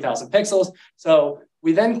 40,000 pixels. So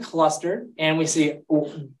we then cluster and we see,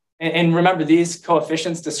 and remember, these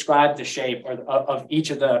coefficients describe the shape of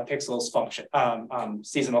each of the pixels' function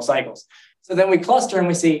seasonal cycles. So then we cluster and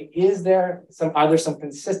we see, are there some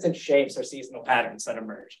consistent shapes or seasonal patterns that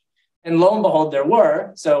emerge? And lo and behold, there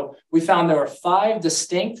were. So we found there were 5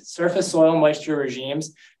 distinct surface soil moisture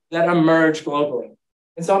regimes that emerged globally.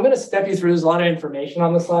 And so I'm going to step you through, there's a lot of information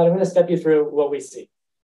on the slide. I'm going to step you through what we see.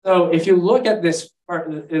 So if you look at this,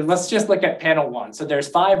 let's just look at panel 1. So there's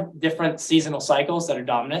 5 different seasonal cycles that are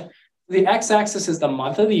dominant. The x-axis is the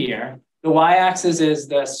month of the year. The y-axis is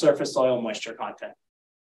the surface soil moisture content.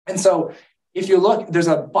 And so if you look, there's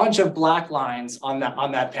a bunch of black lines on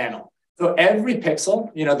that panel. So every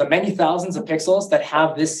pixel, the many thousands of pixels that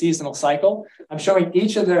have this seasonal cycle, I'm showing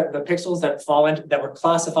each of the pixels that were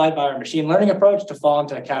classified by our machine learning approach to fall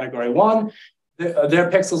into category 1.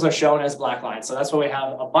 Their pixels are shown as black lines. So that's why we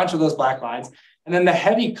have a bunch of those black lines. And then the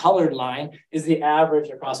heavy colored line is the average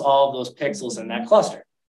across all of those pixels in that cluster.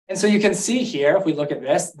 And so you can see here, if we look at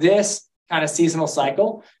this kind of seasonal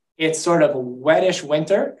cycle, it's sort of a wettish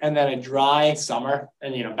winter and then a dry summer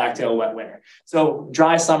and, back to a wet winter. So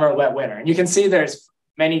dry summer, wet winter. And you can see there's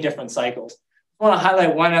many different cycles. I want to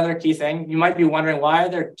highlight one other key thing. You might be wondering, why are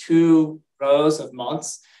there 2 rows of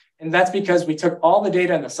months? And that's because we took all the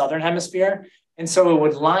data in the Southern Hemisphere. And so it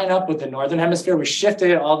would line up with the Northern Hemisphere. We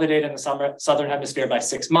shifted all the data in the Southern Hemisphere by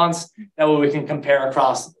 6 months. That way we can compare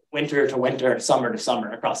across winter to winter, summer to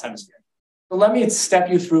summer across hemisphere. So let me step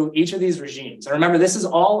you through each of these regimes. And remember, this is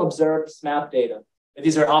all observed SMAP data.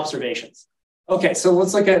 These are observations. Okay, so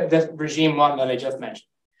let's look at the regime 1 that I just mentioned.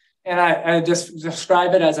 And I just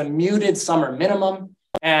describe it as a muted summer minimum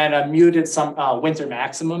and a muted winter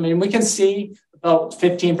maximum. And we can see about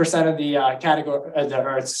 15% of the category of the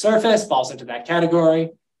Earth's surface falls into that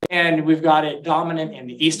category. And we've got it dominant in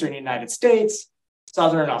the Eastern United States,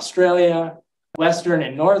 Southern Australia, Western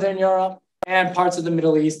and Northern Europe, and parts of the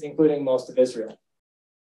Middle East, including most of Israel.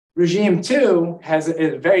 Regime 2 has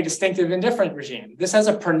a very distinctive and different regime. This has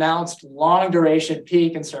a pronounced long duration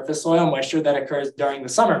peak in surface soil moisture that occurs during the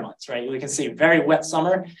summer months, right? We can see very wet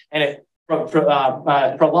summer and it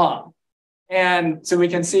prolonged. And so we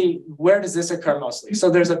can see, where does this occur mostly? So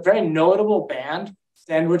there's a very notable band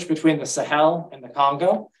sandwiched between the Sahel and the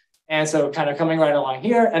Congo. And so kind of coming right along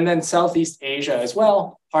here, and then Southeast Asia as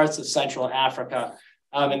well, parts of Central Africa,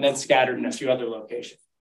 and then scattered in a few other locations.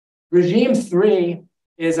 Regime 3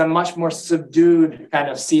 is a much more subdued kind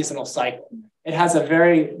of seasonal cycle. It has a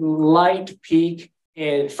very light peak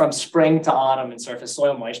from spring to autumn in surface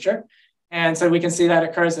soil moisture. And so we can see that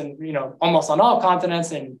occurs in, almost on all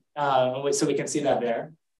continents. And so we can see that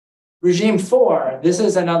there. Regime 4, this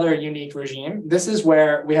is another unique regime. This is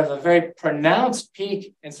where we have a very pronounced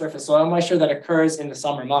peak in surface soil moisture that occurs in the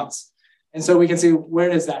summer months. And so we can see, where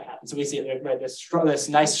does that happen? So we see this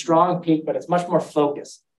nice strong peak, but it's much more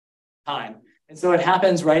focused time. And so it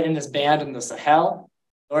happens right in this band in the Sahel,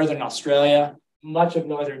 Northern Australia, much of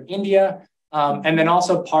Northern India, and then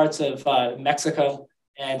also parts of Mexico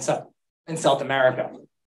and South America.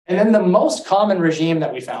 And then the most common regime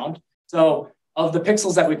that we found, so of the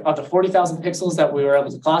pixels of the 40,000 pixels that we were able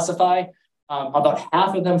to classify, about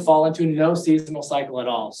half of them fall into no seasonal cycle at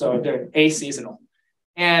all. So they're aseasonal.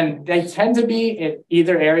 And they tend to be in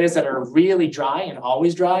either areas that are really dry and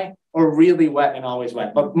always dry, or really wet and always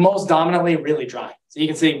wet, but most dominantly really dry. So you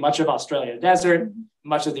can see much of Australia desert,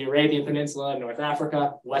 much of the Arabian Peninsula, North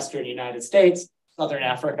Africa, Western United States, Southern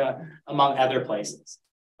Africa, among other places.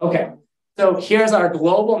 Okay, so here's our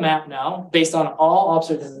global map now, based on all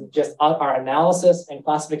observations, just our analysis and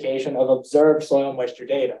classification of observed soil moisture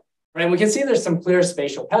data. Right, we can see there's some clear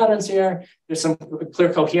spatial patterns here. There's some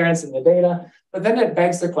clear coherence in the data. But then it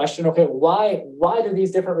begs the question, okay, why do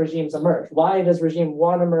these different regimes emerge? Why does regime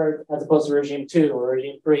 1 emerge as opposed to regime 2 or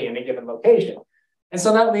regime 3 in a given location? And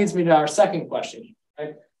so that leads me to our second question,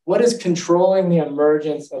 right? What is controlling the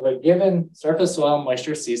emergence of a given surface soil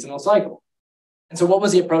moisture seasonal cycle? And so what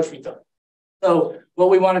was the approach we took? So what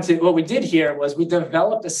we did here was we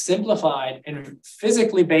developed a simplified and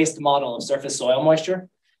physically based model of surface soil moisture.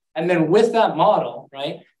 And then with that model,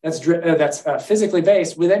 right, that's physically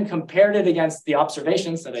based, we then compared it against the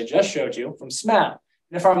observations that I just showed you from SMAP.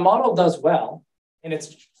 And if our model does well, and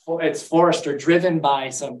it's forced or driven by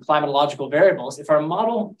some climatological variables, if our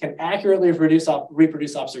model can accurately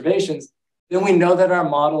reproduce observations, then we know that our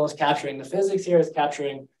model is capturing the physics here, is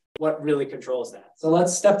capturing what really controls that. So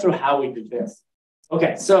let's step through how we did this.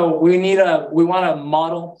 Okay, so we want to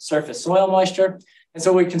model surface soil moisture. And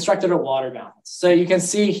so we constructed a water balance. So you can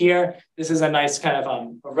see here, this is a nice kind of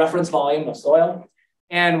a reference volume of soil.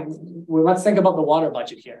 And let's think about the water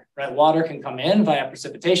budget here, right? Water can come in via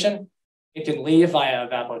precipitation. It can leave via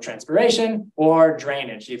evapotranspiration or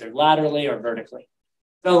drainage, either laterally or vertically.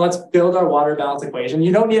 So let's build our water balance equation.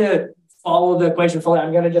 You don't need to follow the equation fully.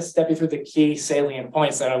 I'm going to just step you through the key salient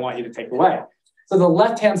points that I want you to take away. So the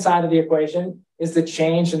left-hand side of the equation is the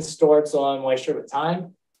change in stored soil moisture with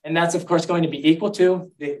time. And that's, of course, going to be equal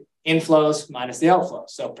to the inflows minus the outflows.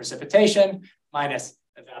 So precipitation minus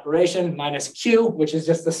evaporation minus Q, which is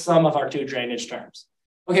just the sum of our two drainage terms.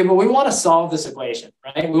 Okay, but we want to solve this equation,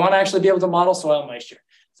 right? We want to actually be able to model soil moisture.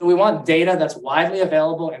 So we want data that's widely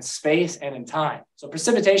available in space and in time. So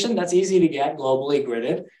precipitation, that's easy to get globally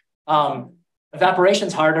gridded. Evaporation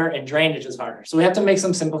is harder and drainage is harder. So we have to make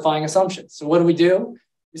some simplifying assumptions. So what do?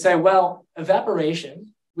 We say, well,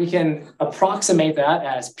 evaporation, we can approximate that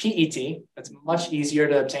as PET. That's much easier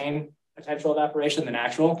to obtain potential evaporation than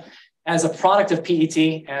actual, as a product of PET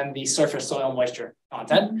and the surface soil moisture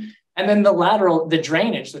content. And then the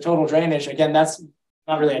drainage, the total drainage, again, that's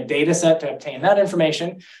not really a data set to obtain that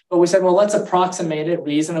information, but we said, well, let's approximate it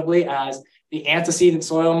reasonably as the antecedent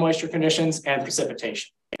soil moisture conditions and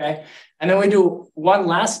precipitation, okay? And then we do one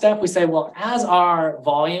last step. We say, well, as our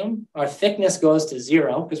volume, our thickness goes to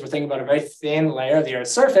zero, because we're thinking about a very thin layer of the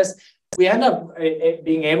Earth's surface, we end up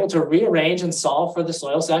being able to rearrange and solve for the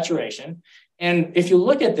soil saturation. And if you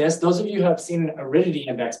look at this, those of you who have seen an aridity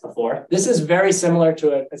index before, this is very similar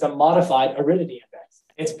to it's a modified aridity index.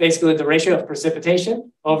 It's basically the ratio of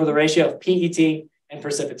precipitation over the ratio of PET and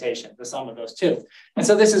precipitation, the sum of those two. And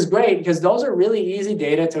so this is great because those are really easy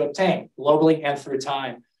data to obtain globally and through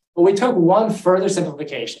time. But we took one further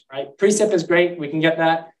simplification, right? Precip is great, we can get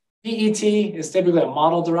that. PET is typically a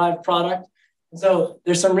model-derived product. And so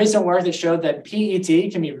there's some recent work that showed that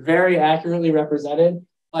PET can be very accurately represented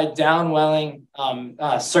by downwelling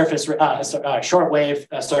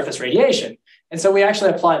shortwave surface radiation. And so we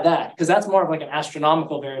actually applied that because that's more of like an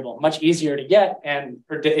astronomical variable, much easier to get and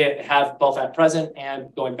have both at present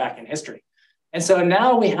and going back in history. And so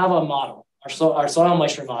now we have a model, our soil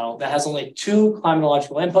moisture model that has only two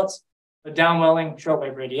climatological inputs, the downwelling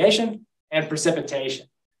shortwave radiation and precipitation.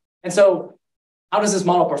 And so how does this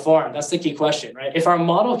model perform? That's the key question, right? If our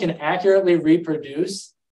model can accurately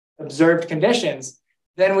reproduce observed conditions,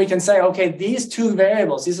 then we can say, okay, these two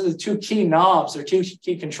variables, these are the two key knobs or two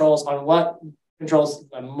key controls on what controls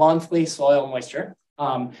the monthly soil moisture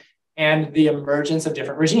and the emergence of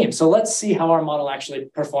different regimes. So let's see how our model actually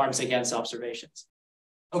performs against observations.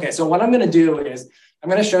 Okay, so what I'm going to do is I'm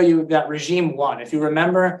going to show you that regime 1. If you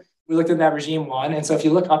remember, we looked at that regime 1. And so if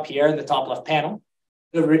you look up here in the top left panel,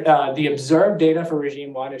 the observed data for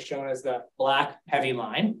regime 1 is shown as the black heavy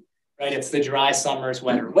line, right? It's the dry summers,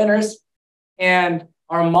 wetter winters. And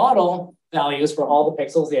our model values for all the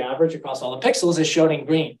pixels, the average across all the pixels is shown in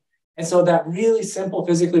green. And so that really simple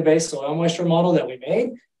physically based soil moisture model that we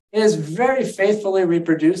made is very faithfully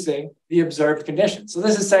reproducing the observed conditions. So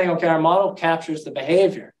this is saying, okay, our model captures the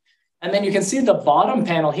behavior. And then you can see the bottom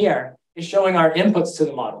panel here is showing our inputs to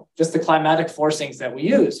the model, just the climatic forcings that we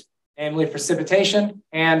use, namely precipitation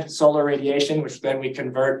and solar radiation, which then we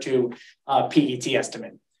convert to PET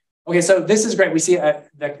estimate. Okay, so this is great. We see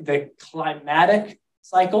the climatic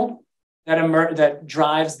cycle that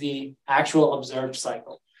drives the actual observed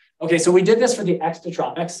cycle. Okay, so we did this for the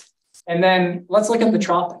extratropics, and then let's look at the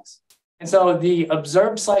tropics. And so the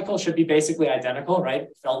observed cycle should be basically identical, right?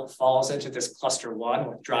 It falls into this cluster 1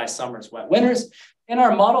 with dry summers, wet winters. And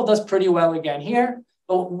our model does pretty well again here.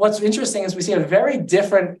 But what's interesting is we see a very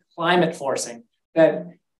different climate forcing that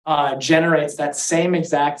generates that same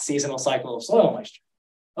exact seasonal cycle of soil moisture.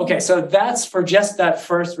 Okay, so that's for just that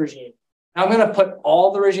first regime. Now I'm going to put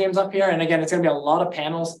all the regimes up here. And again, it's going to be a lot of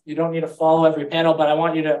panels. You don't need to follow every panel, but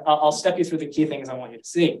I'll step you through the key things I want you to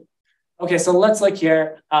see. Okay, so let's look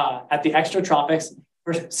here at the extratropics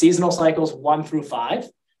for seasonal cycles 1 through 5.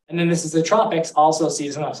 And then this is the tropics, also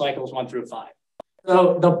seasonal cycles 1 through 5.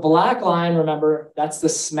 So the black line, remember, that's the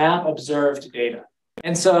SMAP observed data.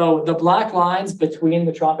 And so the black lines between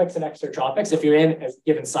the tropics and extratropics, if you're in a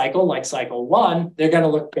given cycle, like cycle 1, they're going to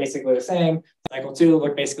look basically the same. Cycle 2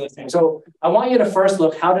 look basically the same. So I want you to first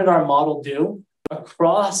look, how did our model do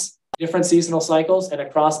across different seasonal cycles and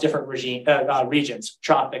across different regions,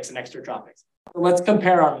 tropics and extratropics. So let's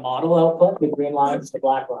compare our model output, the green line to the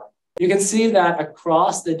black line. You can see that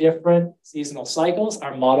across the different seasonal cycles,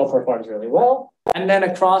 our model performs really well. And then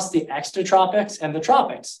across the extratropics and the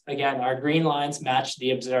tropics, again, our green lines match the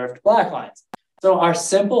observed black lines. So our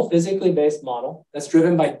simple physically based model that's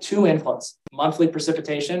driven by 2 inputs, monthly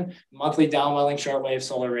precipitation, monthly downwelling shortwave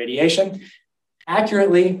solar radiation,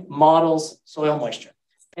 accurately models soil moisture.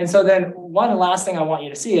 And so then one last thing I want you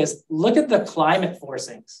to see is look at the climate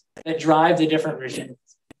forcings that drive the different regimes.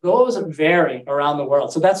 Those vary around the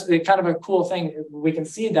world. So that's kind of a cool thing. We can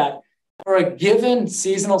see that for a given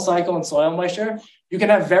seasonal cycle in soil moisture, you can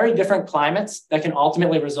have very different climates that can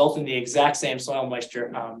ultimately result in the exact same soil moisture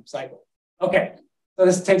cycle. Okay, so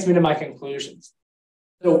this takes me to my conclusions.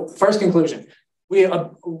 So first conclusion, we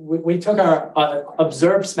took our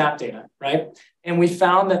observed SMAP data, right? And we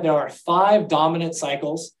found that there are 5 dominant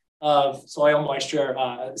cycles of soil moisture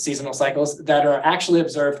seasonal cycles that are actually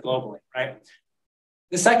observed globally, right?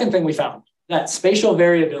 The second thing we found, that spatial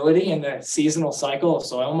variability in the seasonal cycle of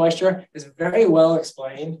soil moisture is very well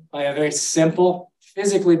explained by a very simple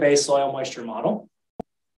physically based soil moisture model.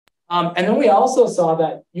 And then we also saw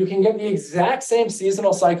that you can get the exact same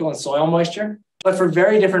seasonal cycle in soil moisture, but for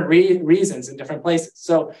very different reasons in different places.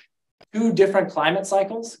 So 2 different climate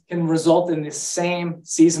cycles can result in the same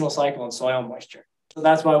seasonal cycle in soil moisture. So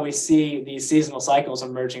that's why we see these seasonal cycles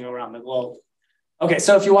emerging around the globe. Okay,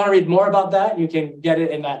 so if you want to read more about that, you can get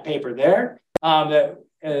it in that paper there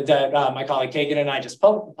that my colleague Kagan and I just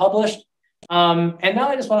published. And now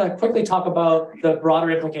I just want to quickly talk about the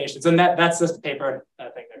broader implications. And that's this paper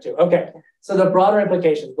thing there too. Okay, so the broader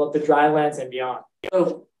implications, both the drylands and beyond.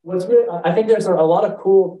 So what's really, I think there's a lot of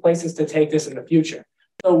cool places to take this in the future.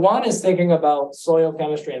 So one is thinking about soil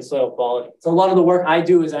chemistry and soil quality. So a lot of the work I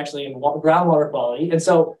do is actually in groundwater quality. And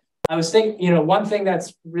so I was thinking, one thing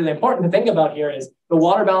that's really important to think about here is the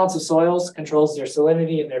water balance of soils controls their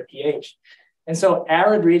salinity and their pH. And so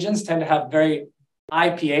arid regions tend to have very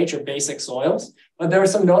high pH or basic soils, but there are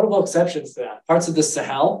some notable exceptions to that. Parts of the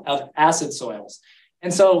Sahel have acid soils.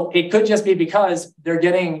 And so it could just be because they're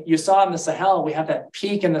getting, you saw in the Sahel, we have that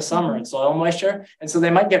peak in the summer in soil moisture. And so they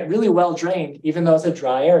might get really well drained, even though it's a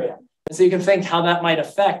dry area. And so you can think how that might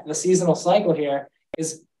affect the seasonal cycle here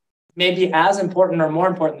is maybe as important or more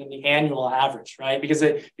important than the annual average, right? Because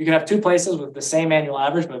you can have 2 places with the same annual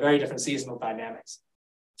average, but very different seasonal dynamics.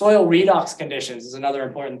 Soil redox conditions is another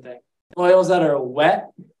important thing. Soils that are wet,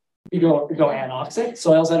 you go anoxic.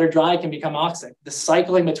 Soils that are dry can become oxic. The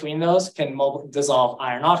cycling between those can dissolve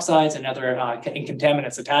iron oxides and other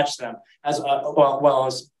contaminants attached to them, as well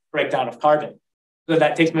as breakdown of carbon. So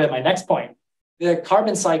that takes me to my next point. The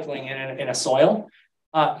carbon cycling in a soil,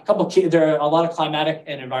 there are a lot of climatic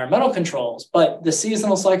and environmental controls, but the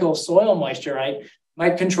seasonal cycle of soil moisture, right,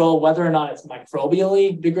 might control whether or not it's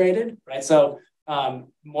microbially degraded, right? So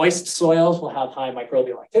moist soils will have high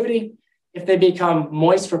microbial activity. If they become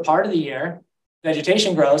moist for part of the year,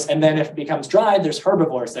 vegetation grows, and then if it becomes dry, there's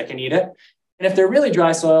herbivores that can eat it. And if they're really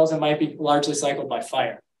dry soils, it might be largely cycled by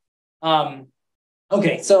fire.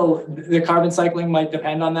 Okay, so the carbon cycling might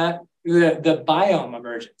depend on that. The biome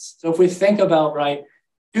emergence. So if we think about, right,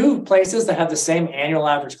 2 places that have the same annual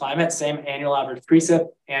average climate, same annual average precip,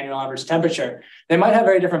 annual average temperature, they might have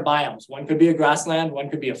very different biomes. One could be a grassland, one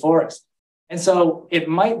could be a forest. And so it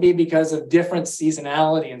might be because of different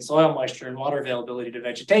seasonality in soil moisture and water availability to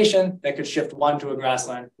vegetation that could shift one to a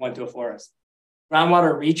grassland, one to a forest.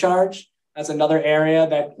 Groundwater recharge, that's another area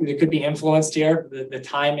that could be influenced here, the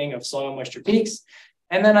timing of soil moisture peaks.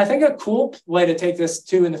 And then I think a cool way to take this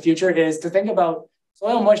too in the future is to think about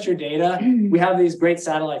soil moisture data. We have these great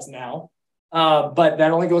satellites now, but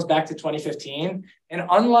that only goes back to 2015. And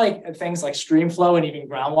unlike things like stream flow and even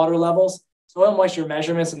groundwater levels, soil moisture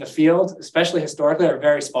measurements in the field, especially historically, are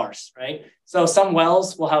very sparse, right? So some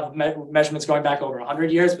wells will have measurements going back over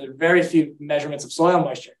 100 years, but very few measurements of soil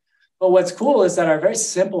moisture. But what's cool is that our very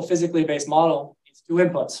simple physically based model needs 2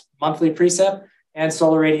 inputs, monthly precip and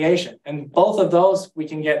solar radiation. And both of those we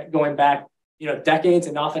can get going back, decades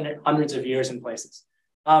and often hundreds of years in places.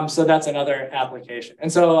 So that's another application.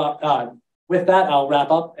 And so with that, I'll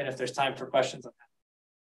wrap up. And if there's time for questions on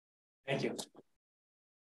that. Thank you.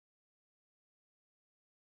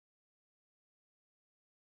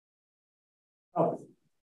 Oh.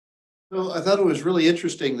 Well, I thought it was really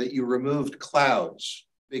interesting that you removed clouds,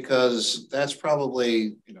 because that's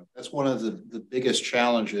probably, that's one of the biggest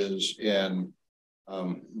challenges in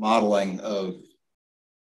modeling of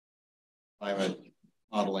climate,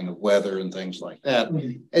 modeling of weather and things like that.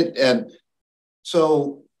 And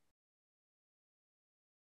so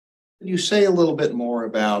can you say a little bit more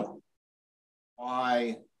about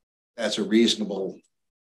why that's a reasonable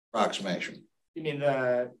approximation? You mean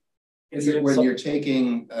Is it when you're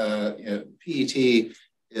taking PET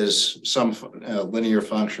is some linear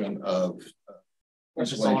function of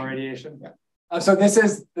solar radiation? Yeah. So this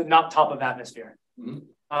is the not top of atmosphere.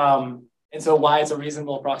 And so why it's a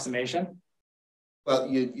reasonable approximation? Well,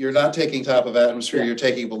 you're not taking top of atmosphere, you're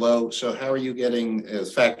taking below. So how are you getting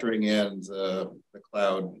factoring in the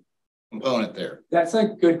cloud component there? That's a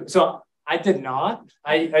good, so I did not.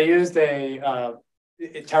 I used a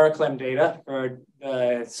TerraClim data for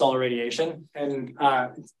the solar radiation, and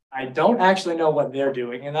I don't actually know what they're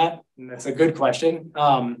doing in that. And that's a good question.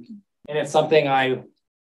 And it's something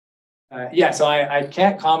so I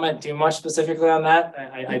can't comment too much specifically on that.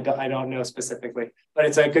 I don't know specifically, but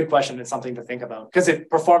it's a good question. It's something to think about because it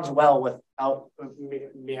performs well without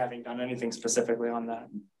me having done anything specifically on that.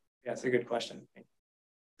 Yeah, it's a good question.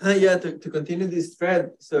 To continue this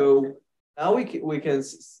thread, so now we can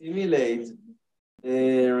simulate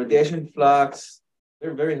radiation flux,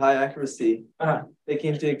 very high accuracy, take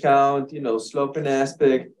into account, slope and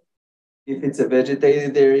aspect. If it's a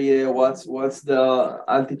vegetated area, what's the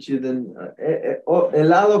altitude, and a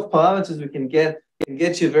lot of parameters we can get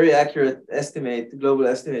you a very accurate global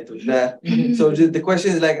estimate of that. So the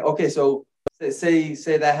question is like, okay, so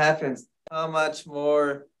say that happens, how much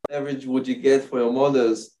more leverage would you get for your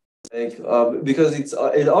models? Like because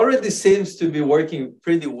it already seems to be working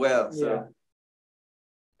pretty well. So. Yeah.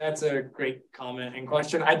 That's a great comment and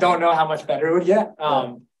question. I don't know how much better it would get.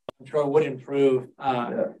 I'm sure it would improve.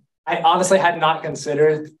 I honestly had not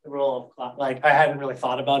considered the role of I hadn't really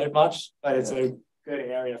thought about it much, but it's a good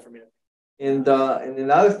area for me. And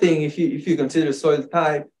another thing, if you consider soil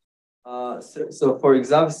type, so for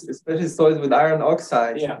example, especially soils with iron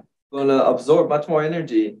oxide, gonna absorb much more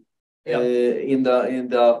energy in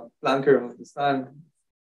the flanker of the sun,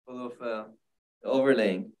 full of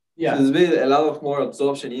overlaying. Yeah, so there's really a lot of more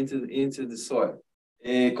absorption into the soil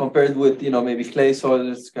compared with maybe clay soil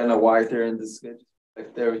that's kind of whiter and this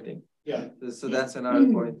affect everything. Yeah. So that's another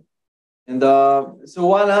point. And so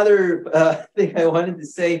one other thing I wanted to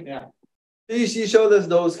say. Yeah. She showed us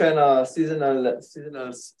those kind of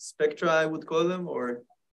seasonal spectra, I would call them, or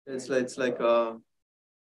it's like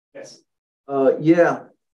yes.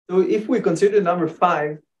 So if we consider number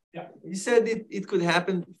 5, you said it could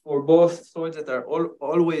happen for both soils that are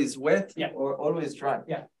always wet or always dry.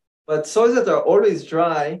 Yeah. But soils that are always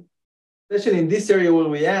dry, especially in this area where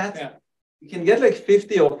we at, you can get like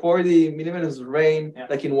 50 or 40 millimeters of rain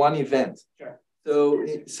like in one event. Sure.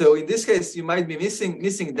 So in this case, you might be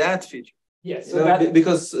missing that feature. Yes.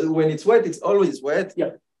 Because when it's wet, it's always wet.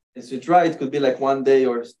 Yeah. If it's dry, it could be like 1 day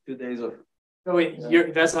or 2 days of. So you're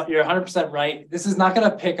 100% right. This is not going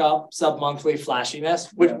to pick up sub-monthly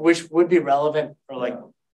flashiness, which would be relevant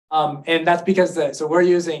for and that's because so we're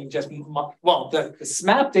using just the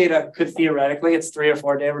SMAP data could theoretically it's 3 or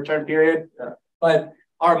 4 day return period, but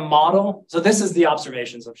our model. So this is the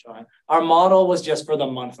observations I'm showing. Our model was just for the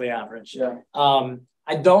monthly average.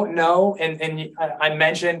 I don't know, and I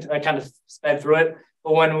mentioned I kind of sped through it.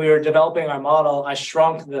 But when we were developing our model, I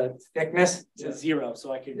shrunk the thickness to 0,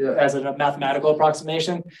 so I could, as a mathematical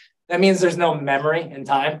approximation. That means there's no memory in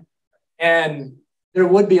time, and there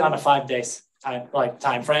would be on a 5 days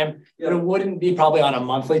time frame, but it wouldn't be probably on a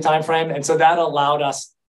monthly time frame, and so that allowed us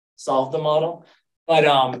to solve the model.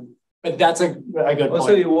 But that's a good point.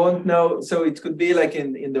 Also, you won't know. So it could be like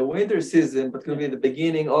in the winter season, but could be the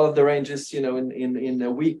beginning of the ranges, in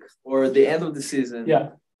a week or the end of the season. Yeah.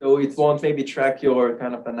 So it won't maybe track your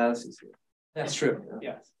kind of analysis here. That's true.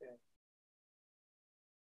 Yeah.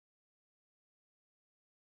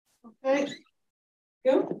 Okay.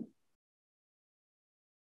 Go.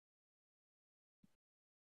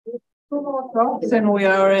 Two more talks, and we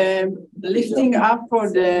are lifting up for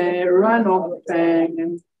the runoff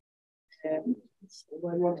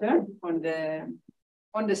water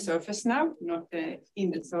on the surface now, not in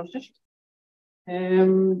the surface.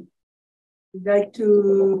 I'd like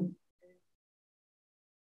to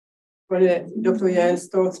for Dr. Yael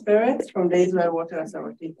Storz-Peretz from the Israel Water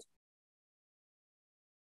Authority.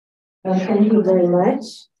 Thank you very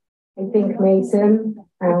much. I think Mason,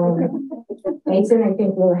 I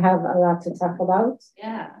think we'll have a lot to talk about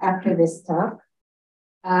after this talk.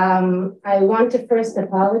 I want to first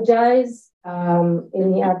apologize.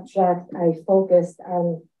 In the abstract, I focused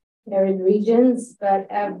on arid regions, but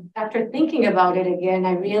after thinking about it again,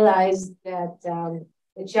 I realized that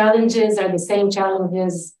the challenges are the same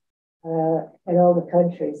challenges in all the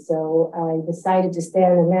countries. So I decided to stay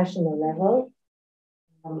on a national level.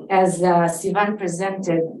 As Sivan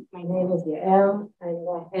presented, my name is Yael. I'm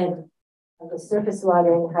the head of the Surface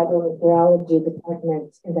Water and Hydrometeorology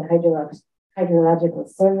Department in the Hydrological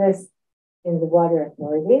Service in the Water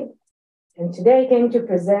Authority. And today I came to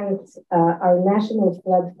present our National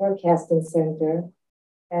Flood Forecasting Center,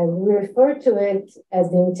 and we refer to it as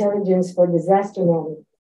the Intelligence for Disaster Management.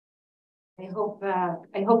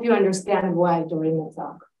 I hope you understand why during the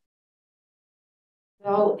talk.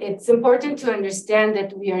 So it's important to understand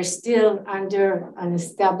that we are still under an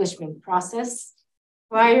establishment process.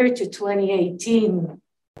 Prior to 2018,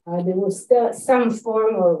 there was still some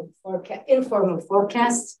informal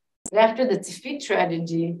forecast. But after the TFIT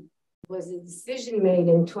strategy, was a decision made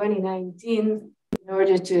in 2019 in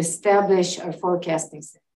order to establish our forecasting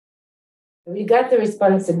center. We got the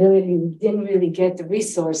responsibility, we didn't really get the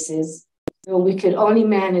resources, so we could only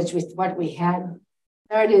manage with what we had.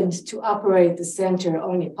 Started to operate the center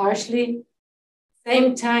only partially.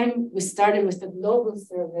 Same time, we started with a global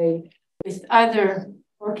survey with other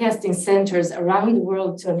forecasting centers around the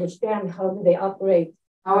world to understand how do they operate,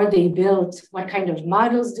 how are they built, what kind of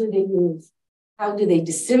models do they use, how do they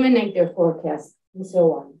disseminate their forecasts, and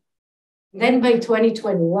so on. And then by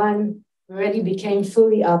 2021, we already became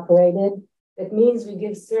fully operated. That means we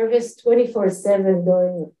give service 24/7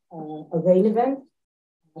 during a rain event.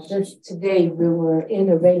 Just today, we were in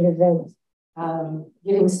a rain event,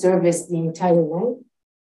 giving service the entire night,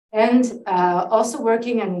 and also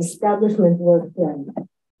working on an establishment work plan.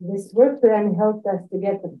 This work plan helped us to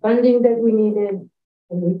get the funding that we needed,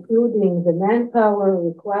 and including the manpower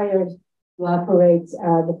required to operate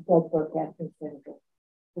the flood forecasting center.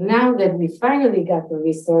 Now that we finally got the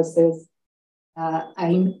resources,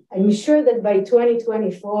 I'm sure that by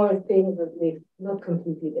 2024, things will look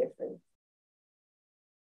completely different.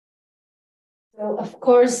 So, of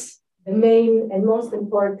course, the main and most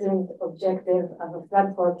important objective of a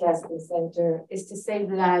flood forecasting center is to save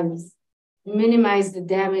lives, minimize the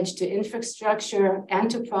damage to infrastructure and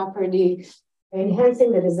to property,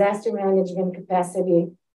 enhancing the disaster management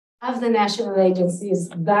capacity of the national agencies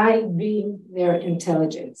by being their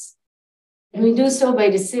intelligence. And we do so by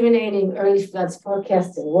disseminating early floods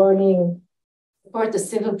forecast and warning, support the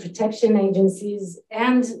civil protection agencies,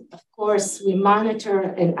 and of course, we monitor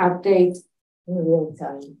and update in real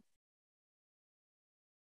time.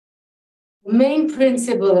 The main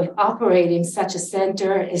principle of operating such a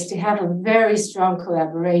center is to have a very strong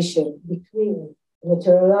collaboration between the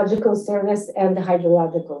meteorological service and the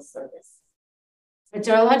hydrological service.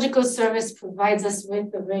 Meteorological service provides us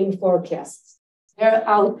with the rain forecasts. Their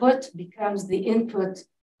output becomes the input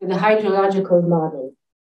to the hydrological model.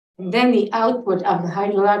 And then the output of the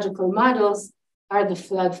hydrological models are the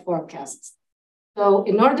flood forecasts. So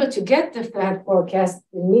in order to get the flood forecast,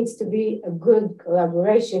 there needs to be a good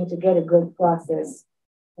collaboration to get a good process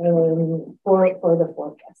for the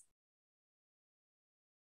forecast.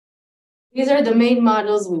 These are the main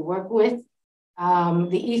models we work with.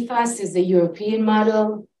 The EFAS is the European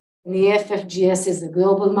model, and the FFGS is the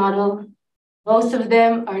global model. Both of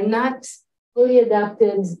them are not fully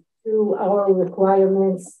adapted to our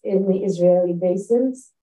requirements in the Israeli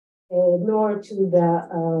basins, nor to the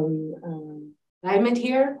climate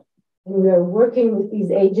here. And we are working with these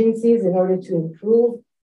agencies in order to improve.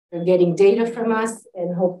 They're getting data from us,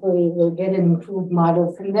 and hopefully we'll get an improved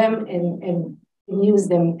model from them and use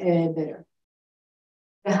them better.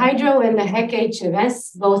 The Hydro and the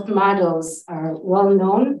HEC-HMS, both models are well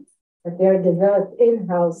known, but they're developed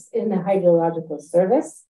in-house in the hydrological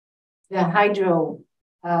service. The Hydro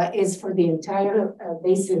is for the entire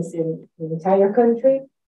basins in the entire country,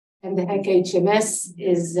 and the HEC-HMS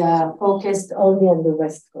is focused only on the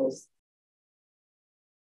West Coast.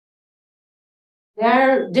 There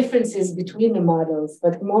are differences between the models,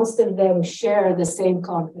 but most of them share the same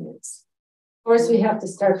components. Of course, we have to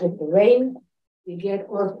start with the rain. We get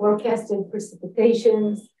or forecasted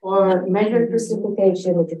precipitations or measured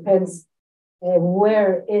precipitation. It depends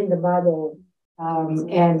where in the model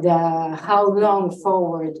and how long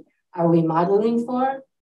forward are we modeling for.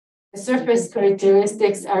 The surface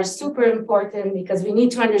characteristics are super important because we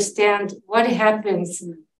need to understand what happens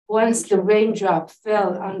once the raindrop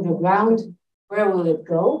fell on the ground, where will it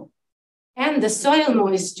go? And the soil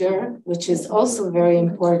moisture, which is also very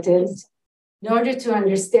important, in order to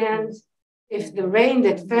understand if the rain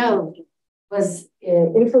that fell was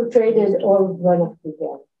infiltrated or run off the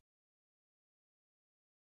gas.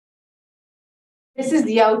 This is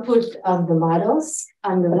the output of the models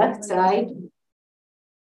on the left side.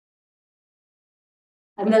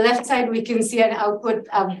 On the left side, we can see an output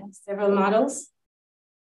of several models.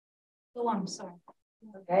 Go on, sorry.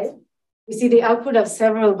 Okay. We see the output of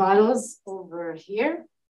several models over here.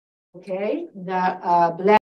 Okay. The black